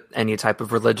raised with any type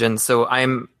of religion, so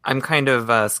I'm kind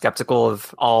of skeptical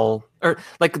of all, or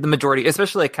like the majority,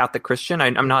 especially like Catholic Christian.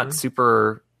 I'm not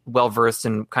super well versed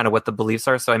in kind of what the beliefs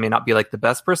are, so I may not be like the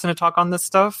best person to talk on this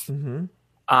stuff.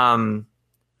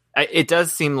 It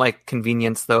does seem like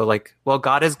convenience, though. Like, well,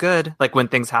 God is good. Like when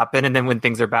things happen, and then when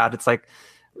things are bad, it's like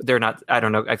they're not. I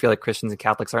don't know. I feel like Christians and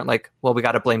Catholics aren't like, well, we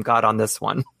got to blame God on this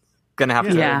one. Gonna have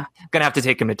to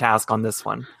take him to task on this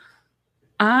one.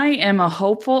 I am a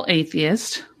hopeful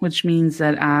atheist, which means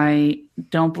that I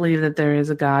don't believe that there is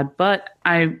a God. But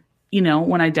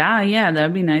when I die,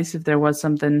 that'd be nice if there was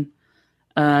something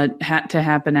had to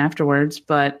happen afterwards.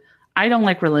 But I don't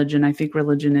like religion. I think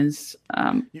religion is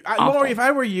Lori, if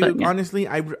I were you, honestly,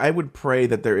 I would pray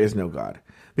that there is no God.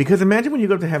 Because imagine when you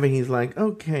go up to heaven, he's like,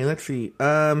 okay, let's see.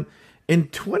 In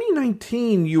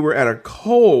 2019, you were at a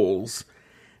Kohl's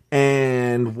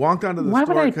and walked onto the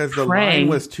store because the line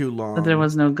was too long. But there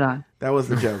was no God. That was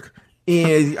the joke.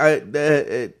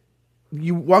 And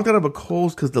you walked out of a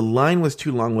Kohl's because the line was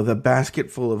too long with a basket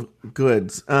full of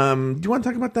goods. Do you want to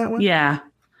talk about that one? Yeah.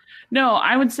 No,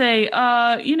 I would say,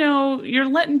 you're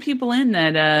letting people in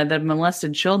that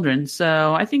molested children.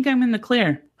 So I think I'm in the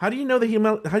clear. How do you know that he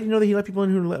let people in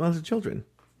who molested children?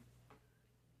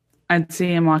 I'd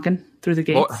see him walking through the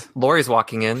gates. Lori's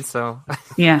walking in, so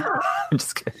yeah. I'm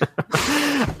just kidding.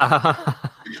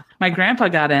 My grandpa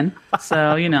got in,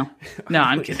 so No,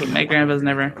 I'm kidding. My grandpa's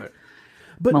never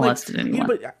molested anyone.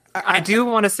 But I do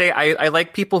want to say I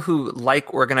like people who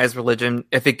like organized religion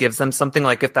if it gives them something,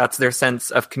 like if that's their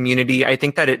sense of community. I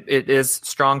think that it is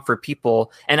strong for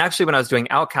people. And actually, when I was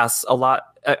doing Outcasts, a lot,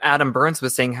 Adam Burns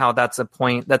was saying how that's a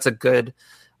good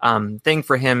thing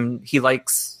for him. He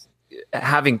likes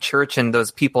having church and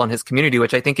those people in his community,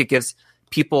 which I think it gives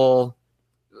people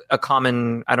a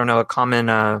common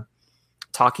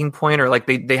talking point, or like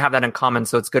they have that in common.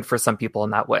 So it's good for some people in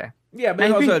that way. Yeah,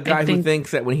 but also a guy who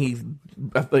thinks that when he's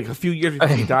like a few years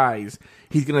before he dies,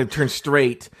 he's going to turn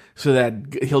straight so that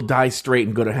he'll die straight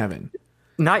and go to heaven.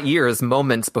 Not years,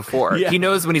 moments before. Yeah. He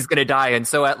knows when he's going to die, and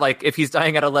so if he's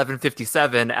dying at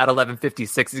 11:57, at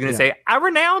 11:56, he's going to say, "I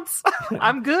renounce.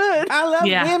 I'm good. I love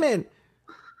women."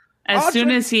 As soon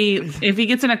as if he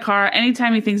gets in a car,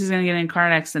 anytime he thinks he's going to get in a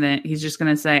car accident, he's just going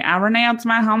to say, "I renounce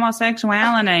my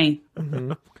homosexuality."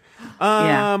 Mm-hmm.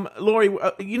 Lori,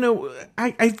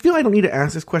 I feel I don't need to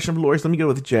ask this question of Lori, so let me go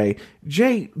with Jay.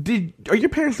 Jay, are your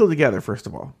parents still together, first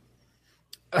of all?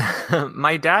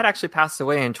 My dad actually passed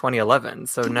away in 2011,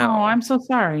 so no. Oh, I'm so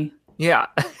sorry. Yeah.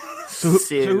 So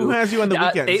who has you on the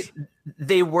weekends?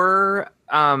 They were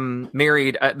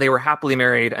married. They were happily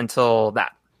married until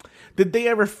that. Did they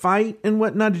ever fight and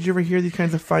whatnot? Did you ever hear these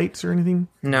kinds of fights or anything?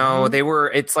 No, they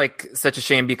were. It's like such a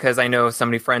shame because I know so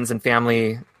many friends and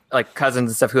family, like cousins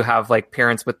and stuff, who have like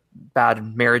parents with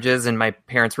bad marriages, and my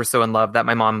parents were so in love that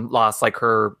my mom lost like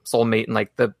her soulmate and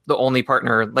like the only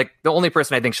partner, like the only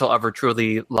person I think she'll ever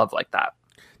truly love like that.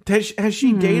 Has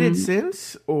she dated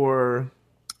since, or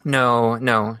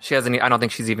no? She hasn't. I don't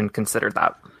think she's even considered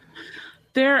that.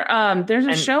 There's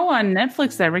a show on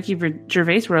Netflix that Ricky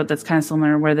Gervais wrote that's kind of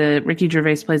similar, where Ricky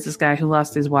Gervais plays this guy who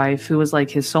lost his wife, who was like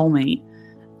his soulmate.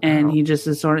 And he just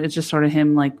is it's just sort of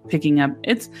him like picking up.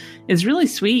 It's really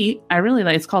sweet. I really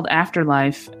like. It's called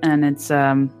Afterlife, and it's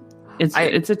a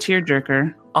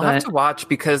tearjerker. I'll have to watch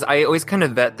because I always kind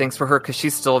of vet things for her because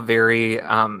she's still very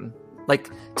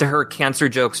like, to her, cancer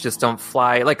jokes just don't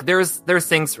fly. Like there's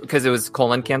things, because it was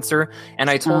colon cancer, and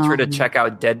I told her to check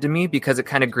out Dead to Me because it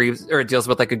kind of deals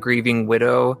with like a grieving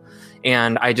widow.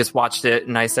 And I just watched it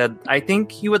and I said, I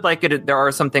think you would like it. There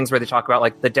are some things where they talk about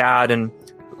like the dad and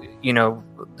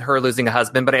her losing a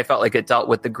husband, but I felt like it dealt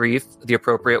with the grief the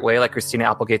appropriate way, like Christina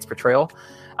Applegate's portrayal.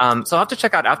 So I'll have to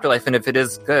check out Afterlife, and if it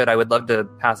is good, I would love to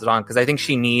pass it on because I think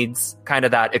she needs kind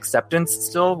of that acceptance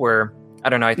still, where I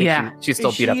don't know, I think she's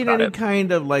still beat up about it. Is she in any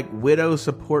kind of like widow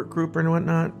support group or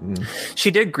whatnot?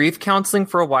 She did grief counseling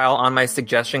for a while on my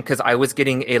suggestion because I was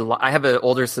getting I have an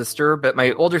older sister, but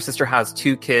my older sister has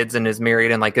 2 kids and is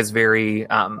married and like is very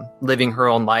living her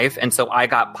own life. And so I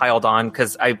got piled on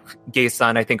because gay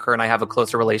son, I think her and I have a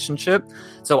closer relationship.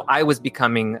 So I was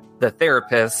becoming the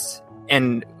therapist,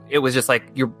 and it was just like,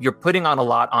 you're putting on a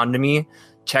lot onto me.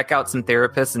 Check out some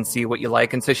therapists and see what you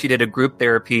like. And so she did a group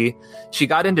therapy. She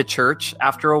got into church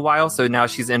after a while. So now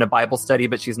she's in a Bible study,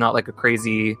 but she's not like a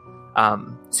crazy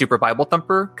super Bible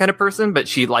thumper kind of person, but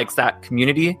she likes that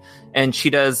community. And she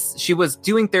was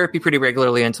doing therapy pretty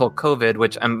regularly until COVID,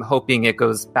 which I'm hoping it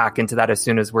goes back into that as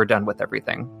soon as we're done with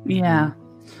everything. Yeah.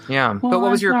 Yeah. Well, but what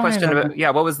was your question about?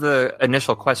 Yeah. What was the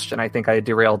initial question? I think I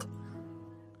derailed.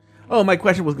 Oh, my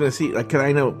question was going to see, like, can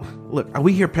I know? Look,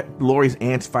 we hear Lori's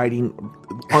aunts fighting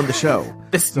on the show.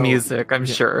 This music, I'm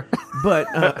sure. But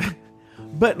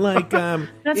like, that's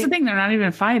the thing. They're not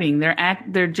even fighting.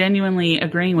 They're genuinely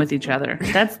agreeing with each other.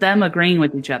 That's them agreeing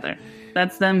with each other.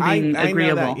 That's them being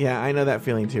agreeable. Know that, yeah, I know that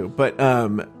feeling too.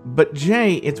 But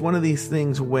Jay, it's one of these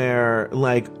things where,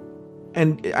 like,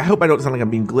 and I hope I don't sound like I'm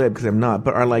being glib because I'm not.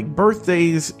 But are like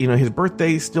birthdays, his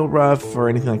birthday's still rough or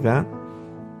anything like that?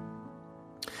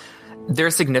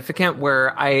 They're significant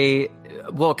where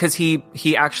because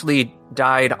he actually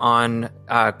died on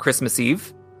Christmas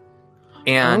Eve,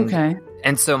 and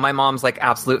so my mom's like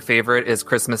absolute favorite is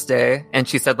Christmas Day, and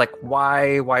she said like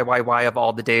why of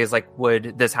all the days like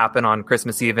would this happen on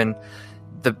Christmas Eve? And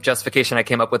the justification I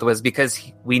came up with was because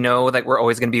we know that we're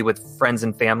always going to be with friends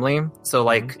and family, so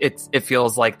like it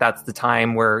feels like that's the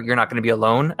time where you're not going to be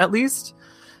alone at least.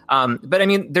 But I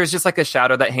mean, there's just like a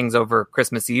shadow that hangs over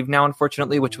Christmas Eve now,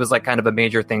 unfortunately, which was like kind of a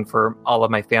major thing for all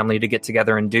of my family to get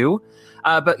together and do.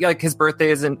 But yeah, like his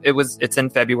birthday it's in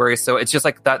February. So it's just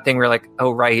like that thing where like,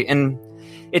 oh, right. And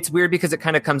it's weird because it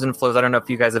kind of comes in flows. I don't know if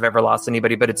you guys have ever lost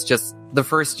anybody, but it's just the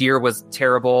first year was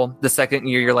terrible. The second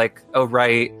year, you're like, oh,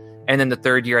 right. And then the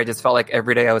third year, I just felt like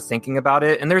every day I was thinking about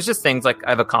it. And there's just things like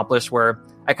I've accomplished where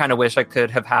I kind of wish I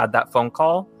could have had that phone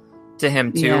call to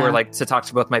him too, or like to talk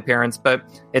to both my parents. But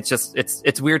it's just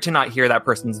it's weird to not hear that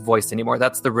person's voice anymore.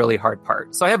 That's the really hard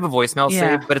part. So I have a voicemail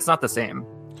saved, but it's not the same.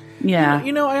 Yeah.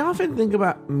 I often think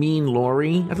about Mean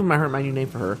Lori. That's my new name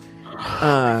for her.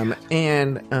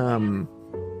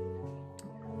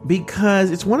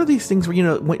 Because it's one of these things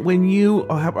where, when you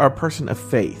are a person of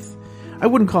faith, I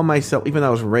wouldn't call myself, even though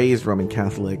I was raised Roman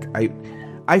Catholic,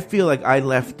 I feel like I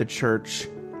left the church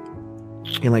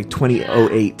in like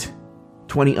 2008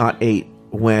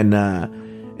 when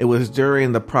it was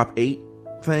during the Prop 8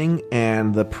 thing,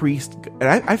 and the priest, and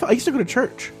I used to go to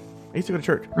church.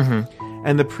 Mm-hmm.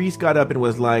 And the priest got up and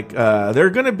was like, there are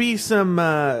going to be some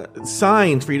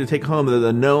signs for you to take home,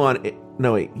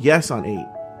 the yes on 8.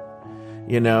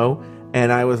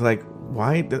 And I was like,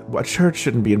 why? A church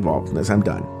shouldn't be involved in this. I'm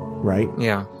done. Right?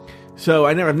 Yeah. So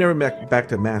I've never been back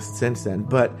to mass since then.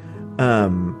 But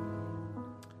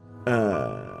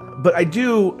I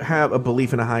do have a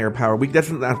belief in a higher power. That's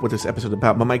not what this episode is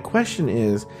about. But my question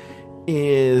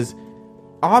is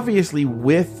obviously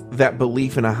with that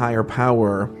belief in a higher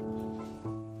power,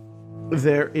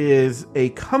 there is a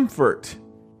comfort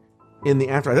in the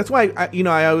afterlife. That's why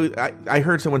I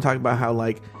heard someone talk about how,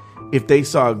 like, if they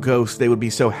saw a ghost, they would be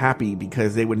so happy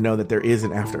because they would know that there is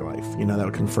an afterlife. That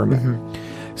would confirm it.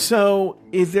 So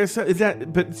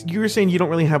but you're saying you don't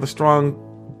really have a strong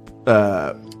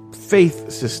faith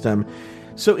system.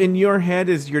 So in your head,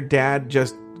 is your dad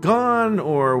just gone,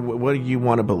 or what do you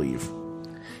want to believe?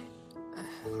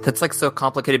 That's like so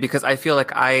complicated because I feel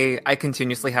like I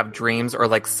continuously have dreams or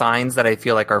like signs that I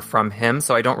feel like are from him.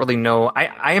 So I don't really know.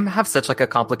 I have such like a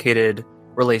complicated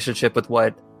relationship with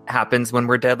what happens when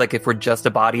we're dead. Like if we're just a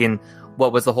body, and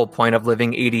what was the whole point of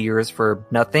living 80 years for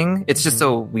nothing? It's just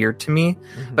so weird to me.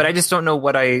 But I just don't know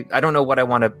I don't know what I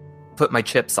want to put my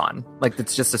chips on. Like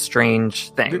it's just a strange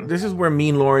thing. This is where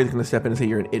Mean Lori is going to step in and say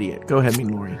you're an idiot. Go ahead, Mean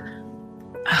Lori.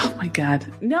 Oh my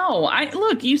God. No,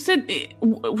 look, you said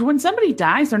when somebody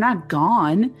dies, they're not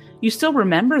gone. You still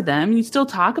remember them. You still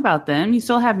talk about them. You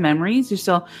still have memories. He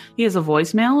has a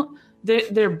voicemail.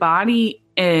 Their body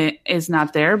is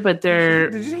not there, but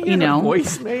they're, Did you have a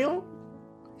voicemail?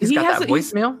 He's got that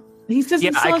voicemail? He says,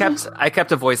 yeah, I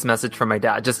kept a voice message from my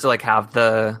dad just to like have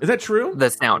the... Is that true?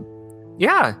 The sound.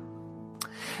 Yeah.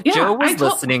 Joe was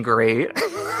listening great.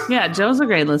 Yeah, Joe's a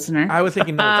great listener. I was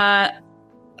thinking no.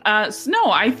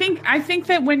 No, I think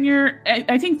that when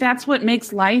I think that's what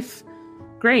makes life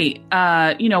great.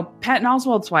 Patton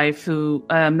Oswalt's wife, who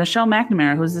Michelle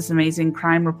McNamara, who's this amazing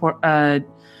crime report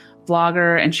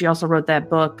vlogger, and she also wrote that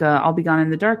book, I'll Be Gone in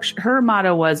the Dark. Her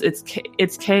motto was,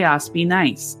 "It's chaos, be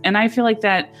nice," and I feel like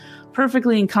that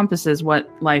perfectly encompasses what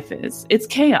life is. It's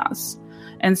chaos,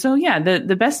 and so yeah,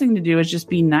 the best thing to do is just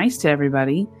be nice to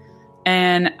everybody,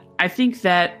 and I think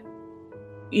that.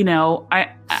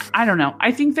 I don't know.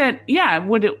 I think that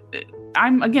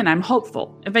I'm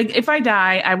hopeful. If I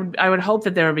die, I would hope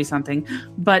that there would be something.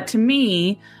 But to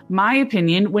me, my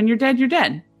opinion, when you're dead, you're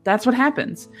dead. That's what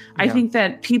happens. Yeah. I think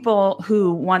that people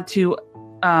who want to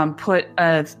put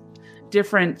a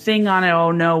different thing on it,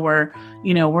 oh no, we're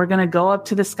going to go up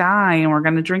to the sky and we're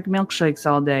going to drink milkshakes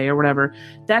all day or whatever.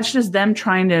 That's just them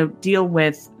trying to deal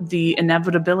with the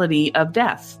inevitability of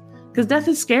death, because death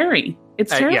is scary.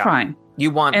 It's terrifying. Yeah. You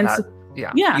want that. So,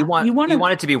 yeah. You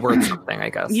want it to be worth something, I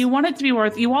guess. You want it to be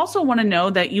worth. You also want to know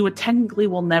that you would technically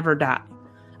will never die.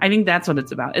 I think that's what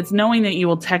it's about. It's knowing that you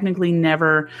will technically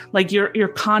never, like your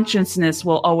consciousness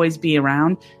will always be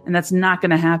around, and that's not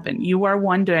going to happen. You are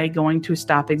one day going to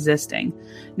stop existing.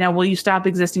 Now, will you stop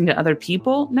existing to other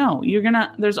people? No,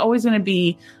 there's always going to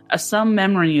be some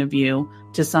memory of you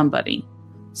to somebody.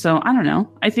 So I don't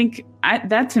know. I think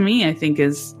that to me, I think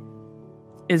is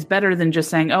better than just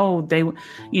saying, oh,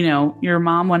 your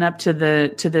mom went up to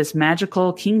this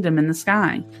magical kingdom in the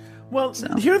sky. Well,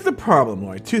 here's the problem,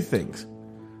 Lori. Two things.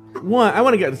 One, I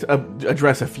want to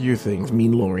address a few things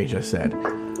Mean Lori just said.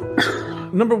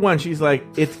 Number one, she's like,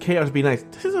 it's chaos, be nice.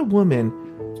 This is a woman.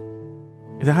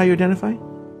 Is that how you identify?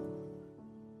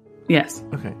 Yes.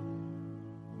 Okay.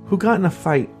 Who got in a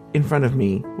fight in front of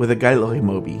me with a guy like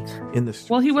Moby in the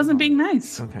street? Well, he wasn't being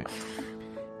nice. Okay.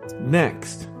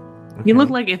 Next. Okay. He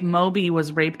looked like if Moby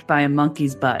was raped by a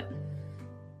monkey's butt.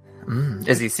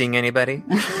 Is he seeing anybody?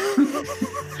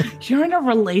 You're in a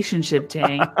relationship,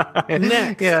 Jay.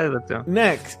 Next. Yeah, that's so.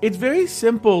 Next. It's very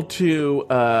simple to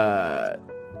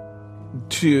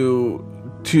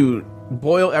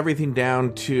boil everything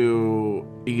down to,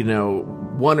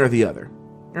 one or the other.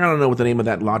 I don't know what the name of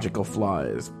that logical flaw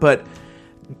is, but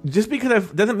just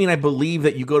because doesn't mean I believe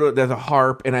that there's a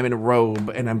harp and I'm in a robe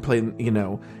and I'm playing,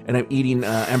 and I'm eating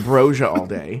ambrosia all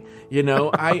day.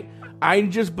 I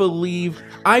just believe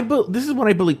this is what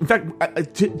I believe. In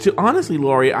fact, to honestly,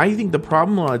 Lori, I think the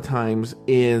problem a lot of times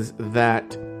is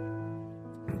that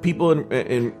people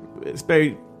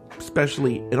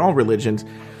especially in all religions,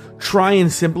 try and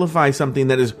simplify something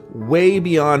that is way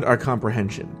beyond our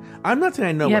comprehension. I'm not saying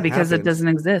I know. Yeah, what because happens. it doesn't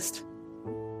exist.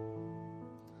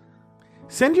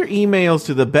 Send your emails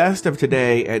to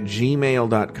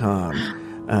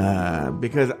thebestoftoday@gmail.com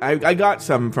because I got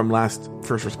some from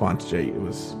first response, Jay. It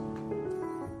was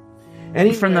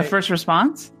anyway. From the first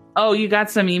response? Oh, you got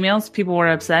some emails? People were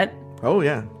upset? Oh,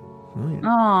 yeah.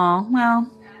 Oh, well,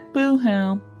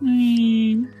 boo-hoo.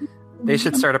 They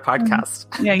should start a podcast.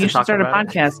 Yeah, you should start a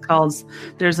podcast called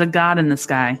There's a God in the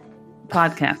Sky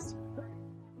podcast.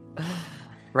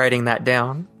 Writing that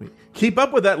down. Keep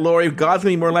up with that, Lori. God's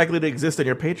going to be more likely to exist than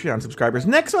your Patreon subscribers.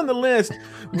 Next on the list,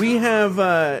 we have,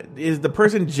 is the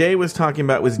person Jay was talking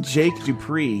about was Jake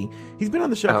Dupree. He's been on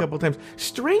the show a couple of times.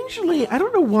 Strangely, I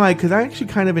don't know why, because I actually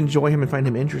kind of enjoy him and find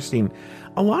him interesting.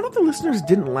 A lot of the listeners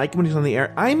didn't like him when he was on the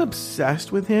air. I'm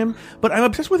obsessed with him, but I'm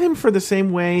obsessed with him for the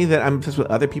same way that I'm obsessed with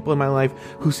other people in my life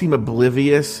who seem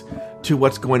oblivious to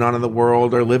what's going on in the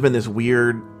world or live in this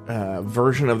weird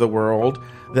version of the world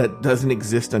that doesn't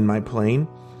exist on my plane.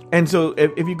 And so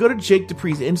if you go to Jake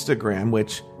Dupree's Instagram,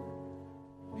 which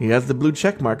he has the blue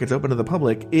check mark, it's open to the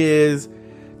public, is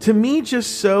to me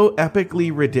just so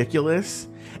epically ridiculous.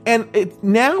 And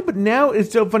now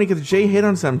it's so funny because Jay hit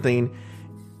on something,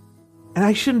 and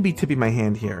I shouldn't be tipping my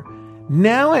hand here.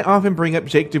 Now I often bring up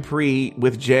Jake Dupree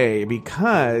with Jay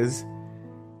because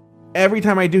every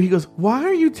time I do, he goes, "Why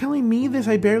are you telling me this?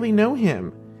 I barely know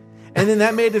him." And then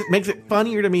that makes it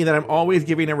funnier to me that I'm always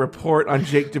giving a report on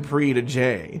Jake Dupree to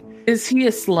Jay. Is he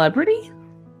a celebrity?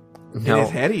 No. In his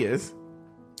head, he is.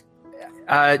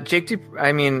 Jake Dupree,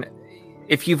 I mean,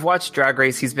 if you've watched Drag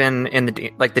Race, he's been in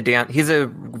the dance. He's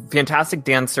a fantastic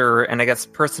dancer and I guess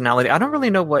personality. I don't really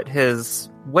know what is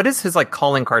his like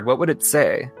calling card. What would it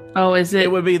say? Oh, is it?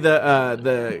 It would be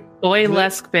the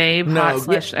Boylesque babe. No, hot /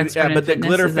 expert but the fitness,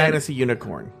 glitter fantasy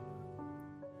unicorn.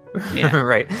 Yeah.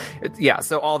 Right. Yeah.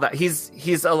 So all that he's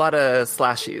a lot of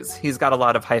slashies. He's got a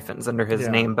lot of hyphens under his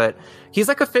name, but he's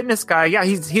like a fitness guy. Yeah.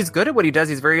 He's good at what he does.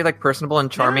 He's very like personable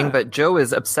and charming, but Joe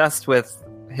is obsessed with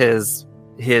his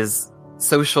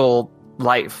social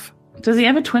life. Does he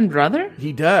have a twin brother?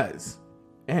 He does.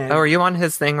 And are you on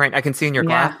his thing right? I can see in your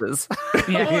glasses.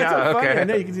 Yeah, okay. I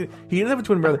know you can see. He does have a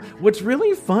twin brother. What's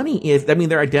really funny is, I mean,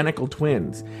 they're identical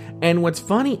twins. And what's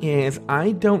funny is,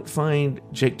 I don't find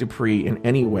Jake Dupree in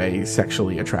any way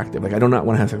sexually attractive. Like, I do not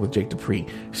want to have sex with Jake Dupree.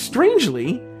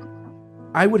 Strangely,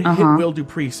 I would hit Will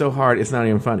Dupree so hard, it's not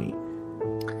even funny.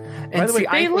 And the way,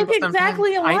 they look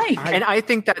exactly alike. And I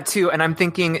think that too. And I'm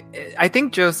thinking, I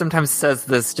think Joe sometimes says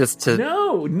this just to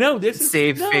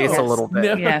save face a little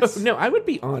bit. No, I would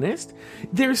be honest.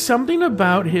 There's something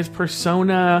about his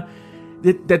persona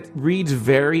that reads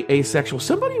very asexual.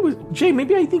 Jay,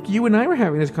 maybe I think you and I were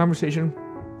having this conversation.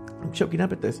 I'm choking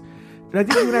up at this. But I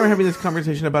think you and I were having this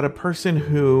conversation about a person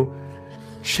who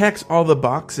checks all the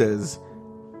boxes,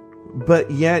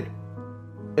 but yet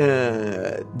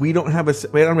we don't have I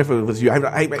don't know if it was you. I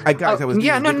was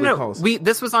no. calls.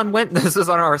 This was on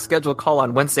our scheduled call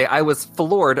on Wednesday. I was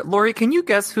floored. Lori, can you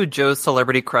guess who Joe's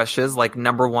celebrity crush is? Like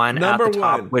number one at the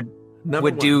top would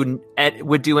do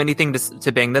anything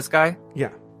to bang this guy?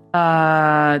 Yeah.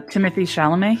 Timothy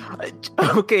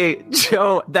Chalamet. Okay,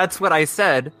 Joe, that's what I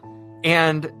said.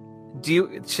 And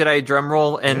should I drum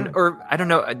roll or I don't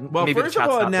know? Well, maybe first of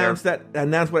all, announce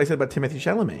what I said about Timothy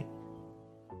Chalamet.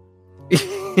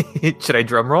 Should I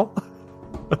drum roll?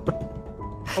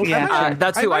 Yeah,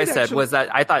 that's who I said. Was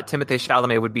that I thought Timothy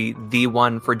Chalamet would be the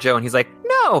one for Joe, and he's like,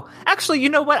 no, actually, you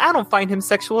know what? I don't find him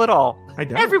sexual at all. I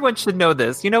don't. Everyone should know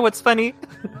this. You know what's funny?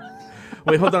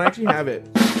 Wait, hold on. I actually have it.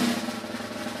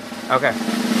 Okay.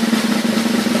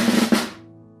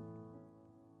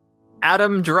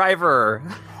 Adam Driver.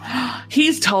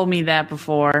 He's told me that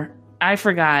before. I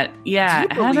forgot. Yeah,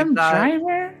 Do you believe Adam that?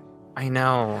 Driver. I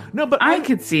know. No, but I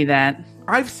could see that.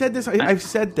 I've said this. I've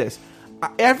said this.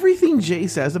 Everything Jay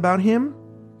says about him,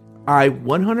 I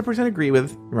 100% agree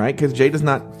with, right? Because Jay does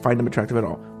not find him attractive at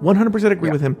all. 100%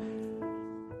 agree with him.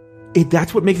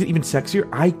 That's what makes it even sexier.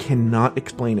 I cannot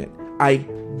explain it. I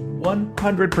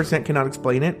 100% cannot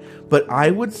explain it. But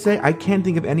I would say I can't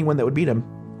think of anyone that would beat him.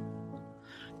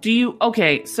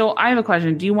 Okay, so I have a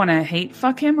question. Do you want to hate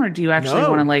fuck him, or do you actually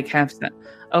want to like have sex?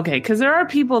 Okay, because there are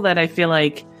people that I feel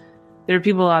like there are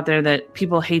people out there that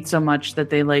people hate so much that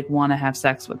they like want to have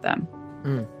sex with them.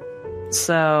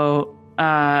 So,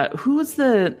 who's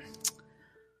the?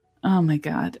 Oh my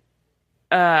god,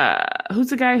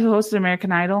 who's the guy who hosted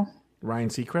American Idol? Ryan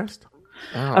Seacrest.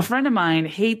 Oh. A friend of mine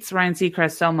hates Ryan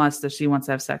Seacrest so much that she wants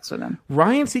to have sex with him.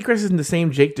 Ryan Seacrest is in the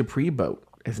same Jake Dupree boat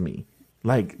as me.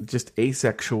 Like, just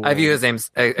asexual. I view his name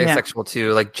asexual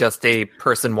too, like just a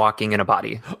person walking in a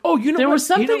body. Oh, you know There what? was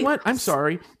something- You know what? I'm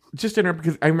sorry. Just to interrupt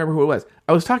because I remember who it was.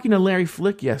 I was talking to Larry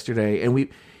Flick yesterday, and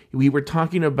we were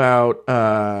talking about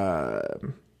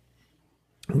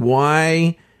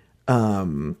why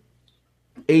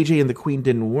AJ and the Queen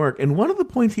didn't work. And one of the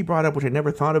points he brought up, which I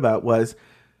never thought about, was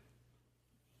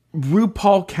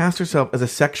RuPaul cast herself as a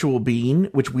sexual being,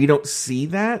 which we don't see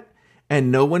that. And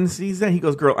no one sees that. He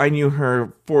goes, girl, I knew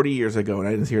her 40 years ago and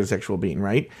I didn't see her as a sexual being,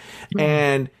 right? Mm-hmm.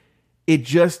 And it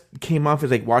just came off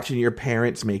as like watching your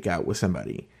parents make out with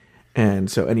somebody. And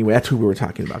so anyway, that's who we were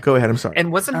talking about. Go ahead, I'm sorry.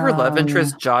 And wasn't her love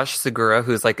interest Josh Segura,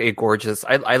 who's like a gorgeous...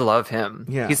 I love him.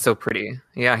 Yeah. He's so pretty.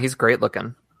 Yeah, he's great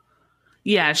looking.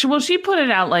 Yeah, she put it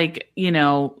out like, you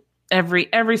know,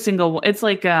 every single... It's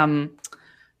like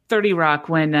 30 Rock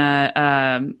when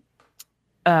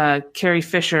Carrie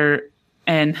Fisher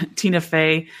and Tina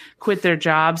Fey quit their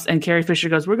jobs, and Carrie Fisher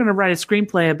goes, we're going to write a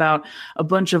screenplay about a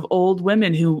bunch of old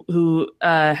women who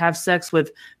have sex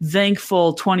with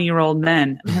thankful 20-year-old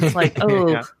men. And it's like,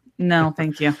 no,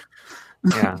 thank you.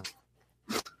 Yeah.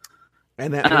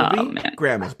 And that movie,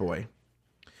 Grandma's Boy.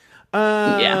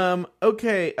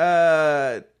 Okay.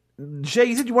 Jay,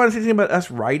 you said you wanted to say something about us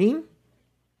writing?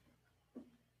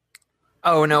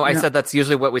 Oh, no, I said that's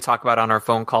usually what we talk about on our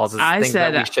phone calls is things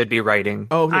that we should be writing.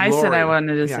 Oh, I said I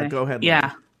wanted to say. Go ahead.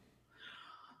 Yeah.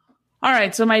 All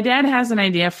right, so my dad has an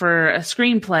idea for a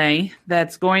screenplay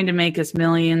that's going to make us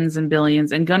millions and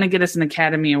billions and going to get us an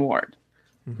Academy Award.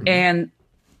 Mm-hmm. And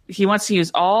he wants to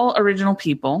use all original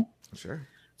people. Sure.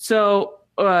 So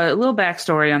a little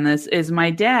backstory on this is my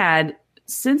dad,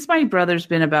 since my brother's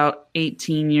been about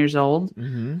 18 years old,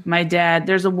 my dad,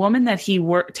 there's a woman that he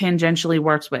tangentially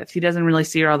works with. He doesn't really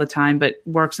see her all the time, but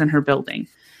works in her building.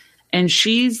 And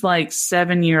she's like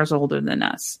 7 years older than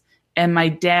us. And my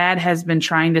dad has been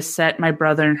trying to set my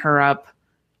brother and her up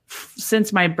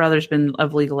since my brother's been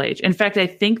of legal age. In fact, I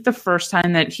think the first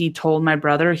time that he told my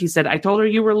brother, he said, I told her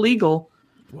you were legal.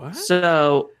 What?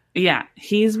 So, yeah,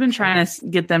 he's been trying to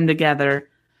get them together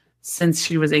since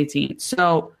she was 18.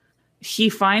 So he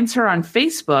finds her on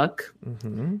Facebook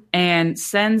and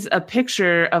sends a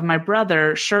picture of my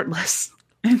brother shirtless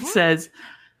and says,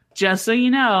 just so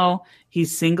you know,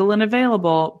 he's single and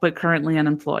available, but currently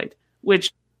unemployed,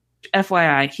 which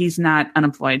FYI, he's not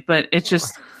unemployed, but it's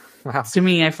just, to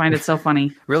me, I find it so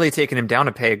funny. Really taking him down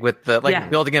a peg with the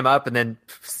building him up and then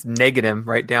negging him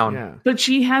right down. Yeah. But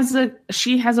she has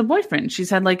a boyfriend.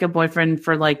 She's had like a boyfriend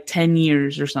for like 10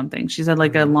 years or something. She's had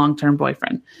like a long-term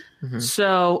boyfriend.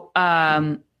 So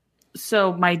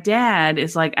my dad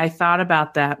is like, I thought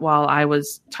about that while I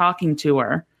was talking to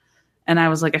her. And I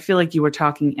was like, I feel like you were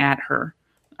talking at her.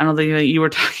 I don't think that you were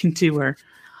talking to her.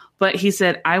 But he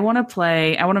said, I want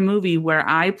a movie where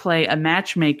I play a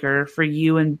matchmaker for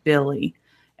you and Billy.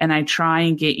 And I try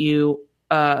and get you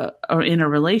in a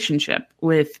relationship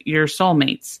with your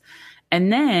soulmates.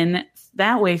 And then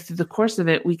that way, through the course of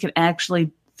it, we could actually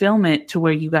film it to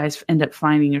where you guys end up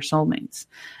finding your soulmates.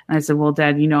 And I said, well,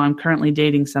 Dad, you know, I'm currently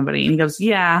dating somebody. And he goes,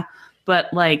 yeah,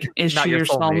 but like, is she your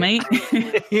soulmate?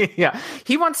 Yeah.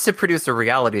 He wants to produce a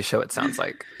reality show, it sounds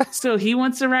like. So he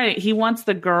wants to write it. He wants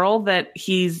the girl that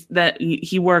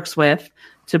he works with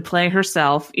to play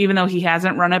herself, even though he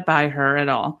hasn't run it by her at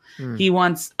all. He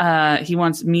wants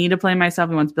me to play myself.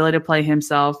 He wants Billy to play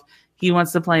himself. He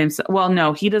wants to play himself. Well,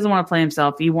 no, he doesn't want to play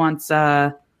himself. He wants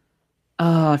I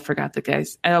forgot the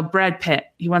guy's. Brad Pitt.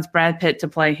 He wants Brad Pitt to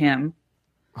play him,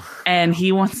 and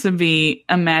he wants to be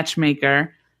a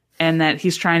matchmaker, and that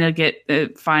he's trying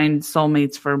to find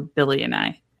soulmates for Billy and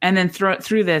I. And then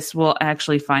through this, we'll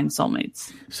actually find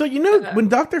soulmates. So, when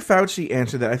Dr. Fauci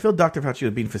answered that, I feel Dr. Fauci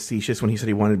was being facetious when he said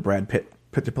he wanted Brad Pitt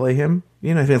to play him.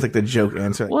 I think it's like the joke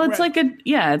answer. Well, it's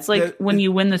when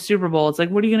you win the Super Bowl, it's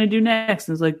like, what are you going to do next?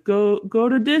 And it's like, go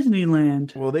to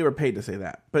Disneyland. Well, they were paid to say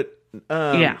that. But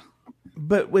yeah.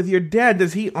 But with your dad,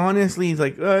 does he honestly, he's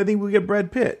like, I think we'll get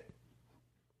Brad Pitt?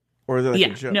 Or is it like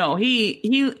a joke? No,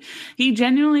 he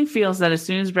genuinely feels that as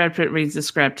soon as Brad Pitt reads the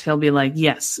script, he'll be like,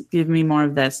 yes, give me more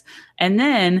of this. And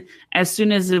then as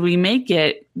soon as we make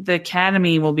it, the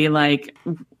Academy will be like,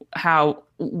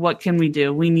 what can we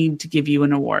do? We need to give you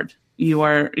an award.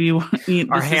 Our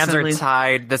hands are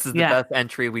tied. This is the best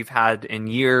entry we've had in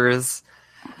years.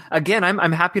 Again,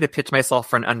 I'm happy to pitch myself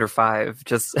for an under 5,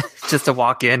 just to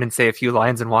walk in and say a few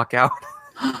lines and walk out.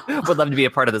 Would love to be a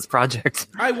part of this project.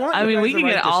 We could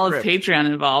get all of Patreon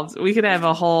involved. We could have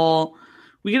a whole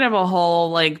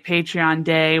like Patreon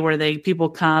day where people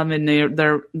come and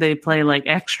they play like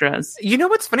extras. You know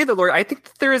what's funny though, Lori? I think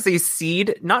that there is a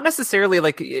seed, not necessarily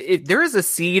like there is a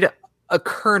seed, a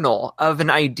kernel of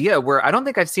an idea where I don't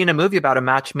think I've seen a movie about a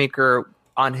matchmaker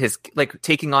on his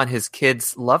taking on his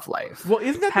kid's love life. Well,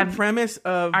 isn't that the premise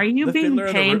of? Are you being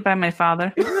paid by my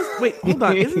father? Wait, hold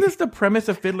on. Isn't this the premise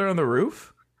of Fiddler on the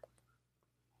Roof?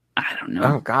 I don't know.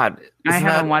 Oh God, I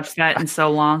haven't watched that in so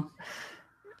long.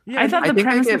 Yeah, I thought the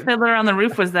premise of Fiddler on the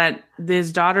Roof was that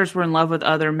his daughters were in love with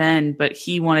other men, but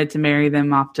he wanted to marry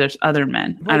them off to other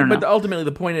men. I don't know. But ultimately,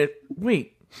 the point is,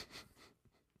 wait.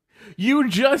 You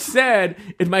just said,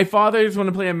 if my father just want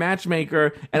to play a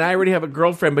matchmaker and I already have a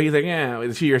girlfriend, but he's like, yeah,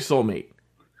 is she your soulmate?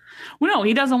 Well, no,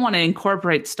 he doesn't want to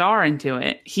incorporate Star into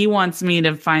it. He wants me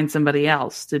to find somebody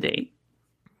else to date.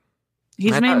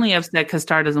 He's mainly upset because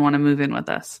Star doesn't want to move in with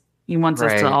us. He wants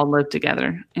us to all live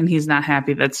together, and he's not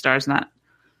happy that Star's not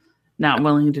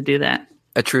willing to do that.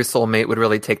 A true soulmate would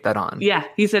really take that on. Yeah,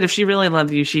 he said if she really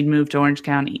loved you, she'd move to Orange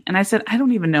County. And I said, I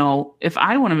don't even know if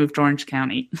I want to move to Orange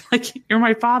County. Like, you're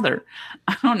my father.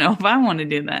 I don't know if I want to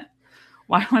do that.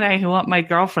 Why would I want my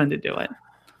girlfriend to do it?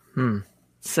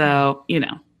 So,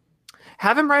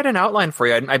 have him write an outline for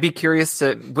you. I'd be curious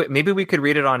to maybe we could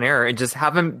read it on air and just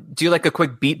have him do like a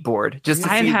quick beat board. Just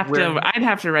to I'd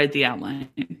have to write the outline.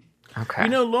 Okay.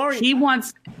 Lori, he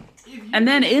wants. And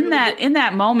then in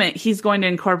that moment, he's going to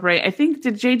incorporate. I think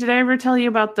did I ever tell you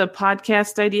about the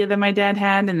podcast idea that my dad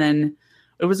had? And then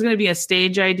it was going to be a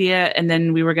stage idea, and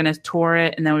then we were going to tour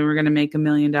it, and then we were going to make $1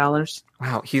 million.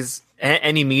 Wow, he's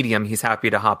any medium. He's happy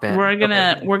to hop in. We're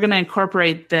gonna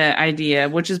incorporate the idea,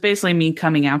 which is basically me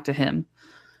coming out to him.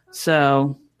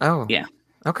 So yeah,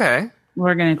 okay.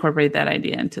 We're going to incorporate that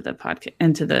idea into the podcast,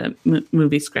 into the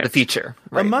movie script, the feature.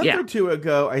 Right. A month or two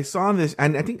ago, I saw this,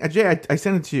 and I think Jay, I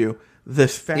sent it to you.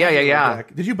 This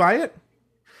deck. Did you buy it?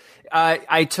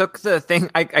 I took the thing.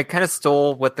 I kind of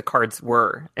stole what the cards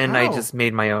were, and I just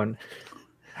made my own.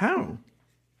 How?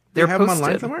 They're have posted. Them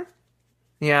online somewhere?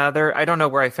 Yeah, I don't know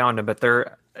where I found them, but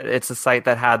it's a site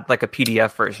that had like a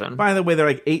PDF version. By the way, they're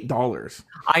like $8.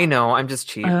 I know. I'm just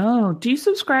cheap. Oh, do you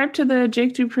subscribe to the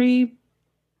Jake Dupree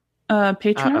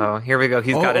Patreon? Oh, here we go.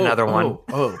 He's got another one.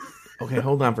 Okay,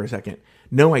 hold on for a second.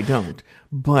 No, I don't.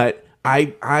 But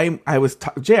I was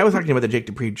Jay. I was talking about the Jake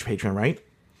Dupree Patreon, right?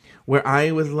 Where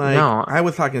I was like, I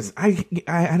was talking. I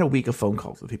had a week of phone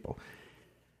calls with people.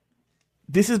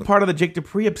 This is part of the Jake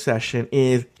Dupree obsession.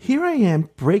 Is here I am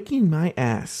breaking my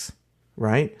ass,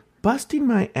 right? Busting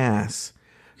my ass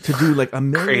to do like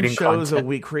 1 million shows a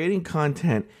week, creating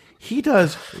content. He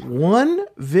does one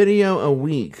video a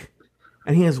week.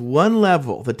 And he has one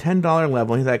level, the $10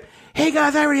 level. And he's like, hey,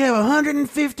 guys, I already have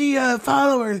 150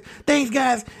 followers. Thanks,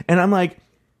 guys. And I'm like,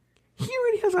 he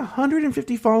already has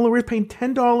 150 followers paying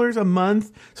 $10 a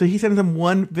month. So he sends them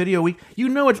one video a week.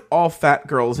 It's all fat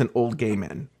girls and old gay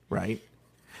men, right?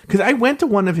 Because I went to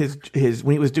one of his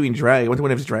when he was doing drag, I went to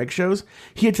one of his drag shows.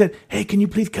 He had said, hey, can you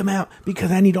please come out?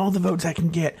 Because I need all the votes I can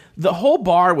get. The whole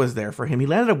bar was there for him. He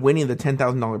ended up winning the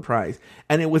 $10,000 prize.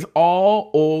 And it was all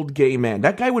old gay men.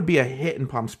 That guy would be a hit in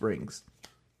Palm Springs.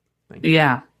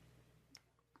 Yeah.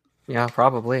 Yeah,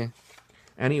 probably.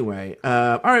 Anyway,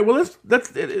 all right, well,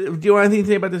 let's do you want anything to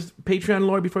say about this Patreon,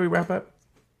 Lori, before we wrap up?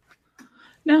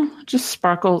 No, just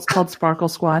Sparkle. It's called Sparkle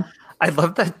Squad. I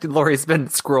love that Lori's been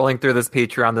scrolling through this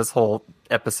Patreon this whole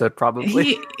episode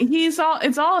probably.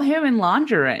 It's all him in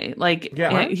lingerie. Like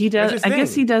he That's does. his I guess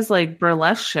thing. he does like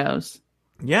burlesque shows.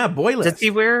 Yeah, boyless.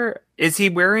 Is he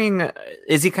kind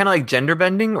of like gender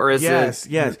bending, or is yes,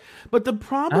 it? yes. But the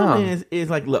problem Oh. is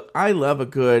like, look, I love a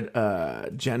good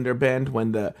gender bend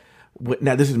when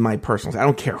now this is my personal. I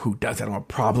don't care who does it. I don't have a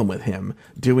problem with him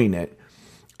doing it.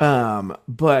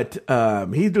 But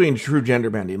he's doing true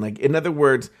gender bending. Like, in other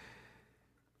words,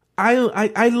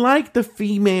 I like the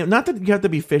female. Not that you have to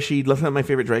be fishy. Some of my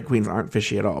favorite drag queens aren't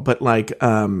fishy at all. But like,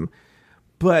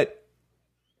 but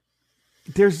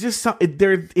there's just some it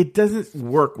doesn't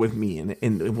work with me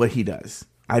in what he does.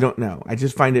 I don't know. I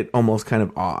just find it almost kind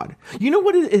of odd. You know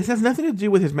what? It has nothing to do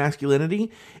with his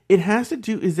masculinity. It has to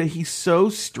do is that he's so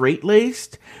straight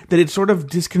laced that it's sort of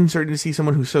disconcerting to see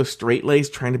someone who's so straight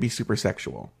laced trying to be super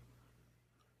sexual.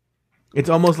 It's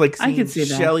almost like I seeing could see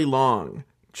that. Shelley Long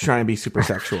trying to be super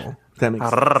sexual. If that makes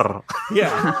sense.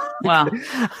 Yeah. Wow.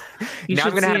 You Now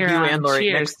I'm should gonna see have her you on and Lori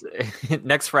Cheers.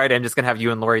 next Friday. I'm just gonna have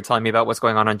you and Lori telling me about what's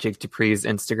going on Jake Dupree's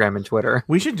Instagram and Twitter.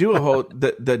 We should do a whole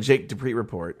the Jake Dupree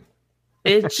report.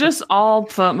 It's just all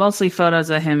mostly photos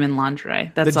of him in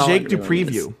lingerie. That's The all. Jake it really Dupree is.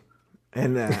 view.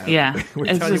 And Yeah, we're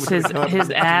it's telling you just what's going on.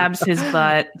 his abs, his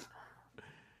butt.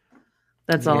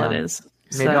 That's all Yeah. it is.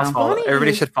 Maybe I'll So follow. Funny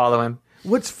Everybody is- should follow him.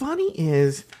 What's funny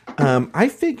is I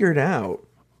figured out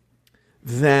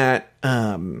that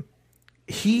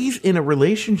he's in a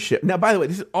relationship. Now, by the way,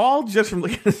 this is all just from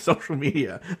looking at social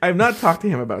media. I have not talked to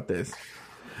him about this.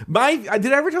 Did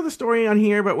I ever tell the story on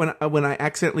here about when I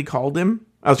accidentally called him?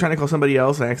 I was trying to call somebody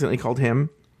else and I accidentally called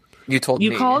him. You told you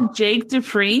me. called Jake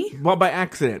Dupree? Well, by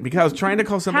accident, because I was trying to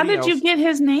call How somebody did else. you get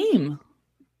his name?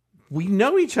 We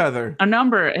know each other.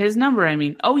 His number, I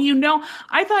mean. Oh, you know,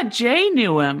 I thought Jay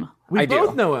knew him. We I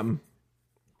both do. know him.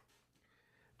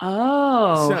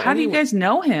 Oh, So how do you anyway- guys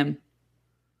know him?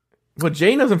 Well,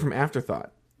 Jay knows him from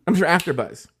Afterthought. I'm sure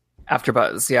AfterBuzz.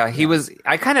 AfterBuzz, yeah, he was.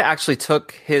 I kind of actually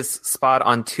took his spot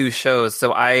on 2 shows,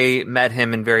 so I met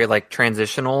him in very like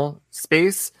transitional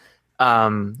space,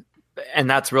 and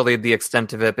that's really the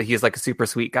extent of it. But he's like a super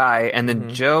sweet guy, and then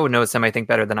Joe knows him, I think,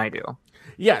 better than I do.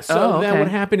 Yeah, so Oh, then okay. what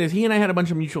happened is he and I had a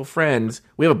bunch of mutual friends.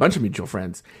 We have a bunch of mutual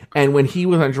friends. And when he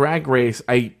was on Drag Race,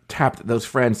 I tapped those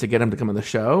friends to get him to come on the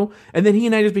show. And then he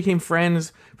and I just became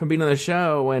friends from being on the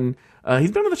show. And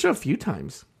he's been on the show a few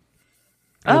times.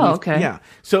 Oh, okay. Yeah.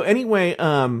 So anyway,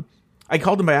 I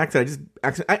called him by accident.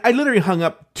 I literally hung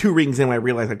up 2 rings in when I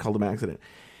realized I called him by accident.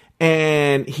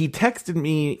 And he texted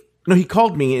me. No, he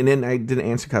called me, and then I didn't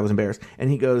answer because I was embarrassed. And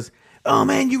he goes, "Oh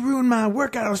man, you ruined my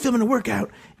workout. I was filming a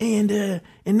workout, and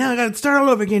now I got to start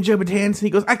all over again, Joe Batans." And he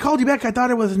goes, "I called you back. I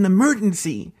thought it was an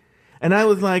emergency." And I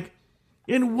was like,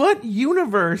 "In what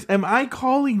universe am I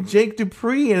calling Jake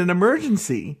Dupree in an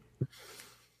emergency?"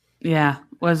 Yeah.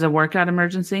 Was it a workout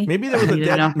emergency? Maybe there was You a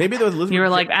didn't know. maybe there was a lizard. You were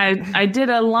like, I did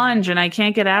a lunge and I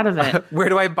can't get out of it. Where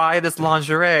do I buy this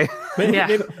lingerie?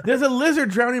 Yeah. There's a lizard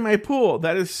drowning my pool.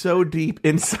 That is so deep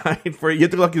inside for you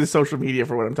have to look at the social media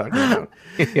for what I'm talking about.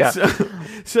 Yeah.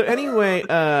 So anyway,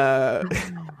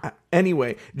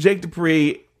 Jake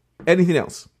Dupree. Anything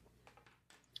else?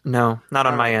 No, not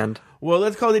on my end. Well,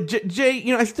 let's call it Jay.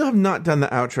 You know, I still have not done the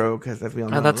outro because as we all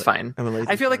know, Oh, that's fine. I'm a lazy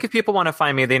I feel like if people want to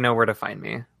find me, they know where to find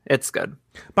me. It's good.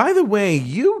 By the way,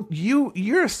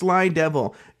 you're a sly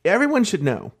devil. Everyone should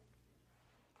know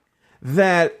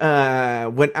that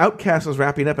when Outcast was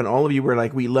wrapping up and all of you were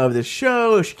like, "We love this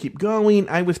show, it should keep going,"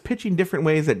 I was pitching different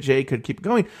ways that Jay could keep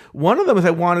going. One of them is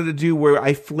I wanted to do where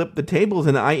I flipped the tables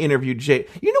and I interviewed Jay.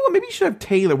 You know what? Maybe you should have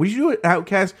Taylor. Would you do an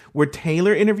Outcast where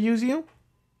Taylor interviews you?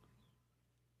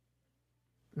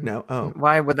 No. Oh.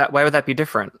 Why would that be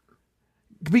different?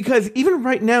 Because even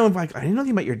right now, I'm like, I didn't know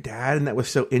anything about your dad, and that was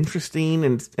so interesting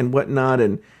and whatnot.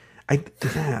 And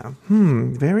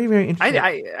very, very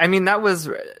interesting. I mean, that was.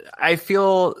 I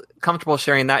feel comfortable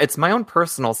sharing that. It's my own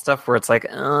personal stuff where it's like,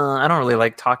 I don't really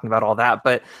like talking about all that.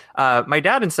 But my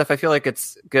dad and stuff, I feel like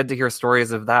it's good to hear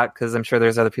stories of that because I'm sure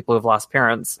there's other people who've lost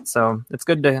parents. So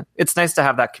it's nice to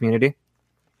have that community.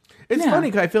 It's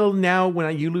funny because I feel now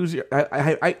when you lose your,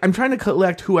 I'm trying to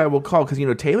collect who I will call because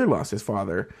Taylor lost his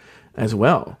father as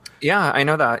well. Yeah, I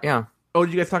know that. Yeah. Oh,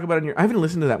 did you guys talk about it in your? I haven't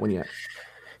listened to that one yet.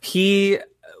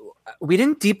 We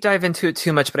didn't deep dive into it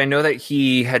too much, but I know that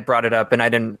he had brought it up, and I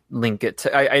didn't link it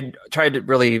to. I tried to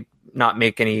really not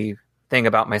make anything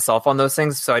about myself on those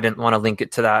things, so I didn't want to link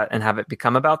it to that and have it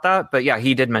become about that. But yeah,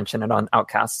 he did mention it on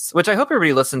Outcasts, which I hope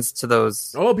everybody listens to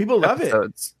those. Oh, people love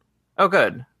episodes. Oh,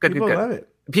 good. People love it.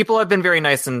 People have been very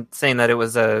nice in saying that it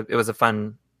was a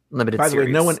fun limited By series.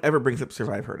 the way, no one ever brings up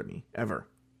Survive Her to me ever.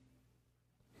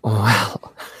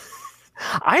 Well,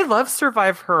 I love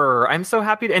Survive Her. I'm so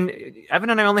happy. And Evan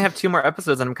and I only have 2 more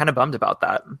episodes, and I'm kind of bummed about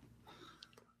that.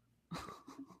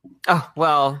 Oh,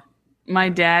 well. My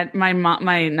aunt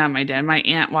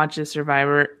watches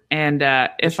Survivor, and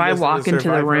if I walk into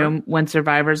the room when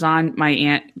Survivor's on, my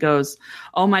aunt goes,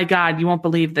 "Oh my God, you won't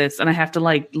believe this," and I have to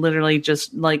literally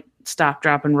just stop,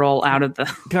 drop, and roll out of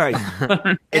the guys.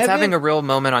 It's having a real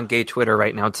moment on gay Twitter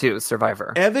right now too.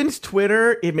 Survivor. Evan's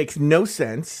Twitter, it makes no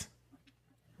sense.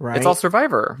 Right? It's all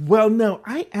Survivor. Well, no,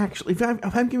 I actually, if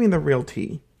I'm giving the real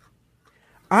tea,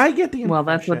 I get the impression. Well,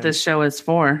 that's what this show is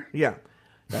for. Yeah.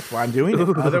 That's why I'm doing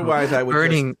it. Otherwise, I would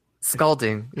burning,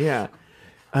 scalding. Yeah.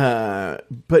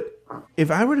 But if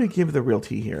I were to give the real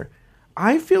tea here,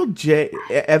 I feel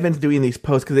Evan's doing these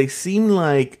posts because they seem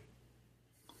like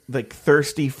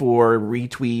thirsty for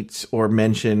retweets or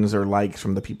mentions or likes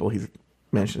from the people he's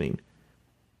mentioning.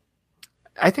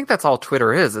 I think that's all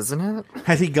Twitter is, isn't it?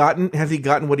 Has he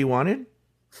gotten what he wanted?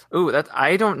 Ooh,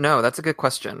 I don't know. That's a good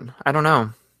question. I don't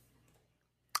know.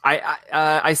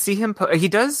 I see him. He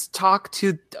does talk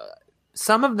to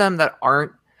some of them that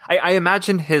aren't. I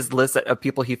imagine his list of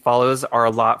people he follows are a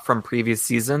lot from previous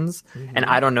seasons, and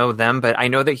I don't know them, but I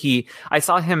know that I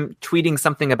saw him tweeting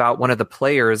something about one of the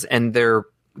players, and their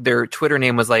Twitter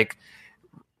name was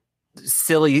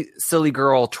silly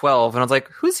girl 12, and I was like,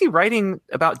 who's he writing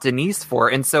about Denise for?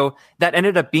 And so that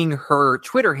ended up being her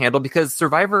Twitter handle, because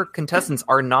Survivor contestants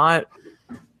are not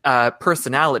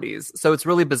personalities, so it's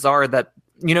really bizarre that.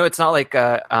 It's not like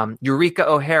Eureka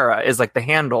O'Hara is the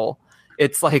handle.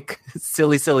 It's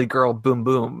silly girl boom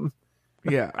boom.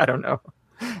 Yeah. I don't know.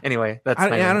 Anyway, that's I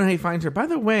don't know how he finds her. By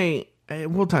the way,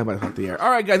 we'll talk about it off the air.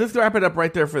 All right, guys, let's wrap it up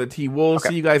right there for the tea. We'll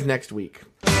see you guys next week.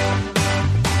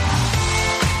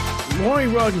 Lori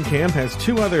Roggenkamp has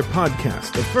 2 other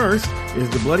podcasts. The first is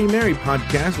the Bloody Mary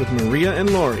podcast with Maria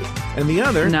and Lori, and the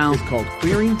other is called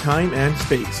Queering Time and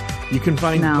Space. You can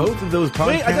find both of those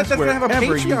podcasts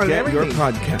wherever you get your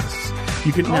podcasts.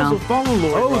 You can also follow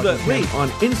Lori Roggenkamp on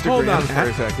Instagram. Hold on for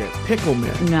a second.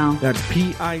 Pickleman. No. That's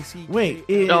PIC. Wait.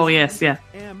 Yes, yeah.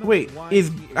 Wait,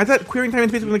 I thought Queering Time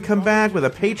and Space was going to come back with a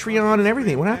Patreon and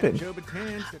everything. What happened?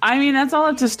 I mean, that's all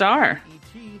up to Star.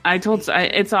 I told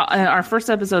it's our first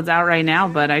episode's out right now,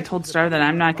 but I told Star that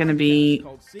I'm not going to be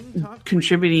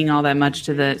contributing all that much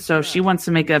to the. So if she wants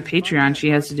to make a Patreon, she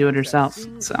has to do it herself.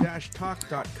 So sounds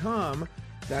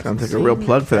like a real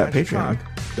plug for that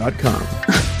Patreon.com.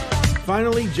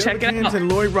 Finally, check it out.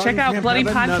 And Lori check out Bloody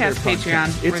Podcast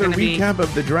Patreon. It's a recap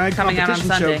of the drag competition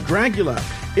show Dragula.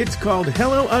 It's called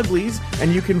Hello Uglies,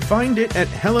 and you can find it at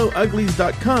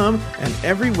hellouglies.com and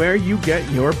everywhere you get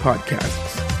your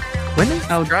podcasts. When is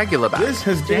Dragula back? This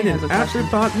has been an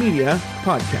Afterthought Media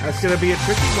podcast. It's going to be a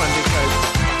tricky one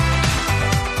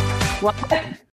because... What?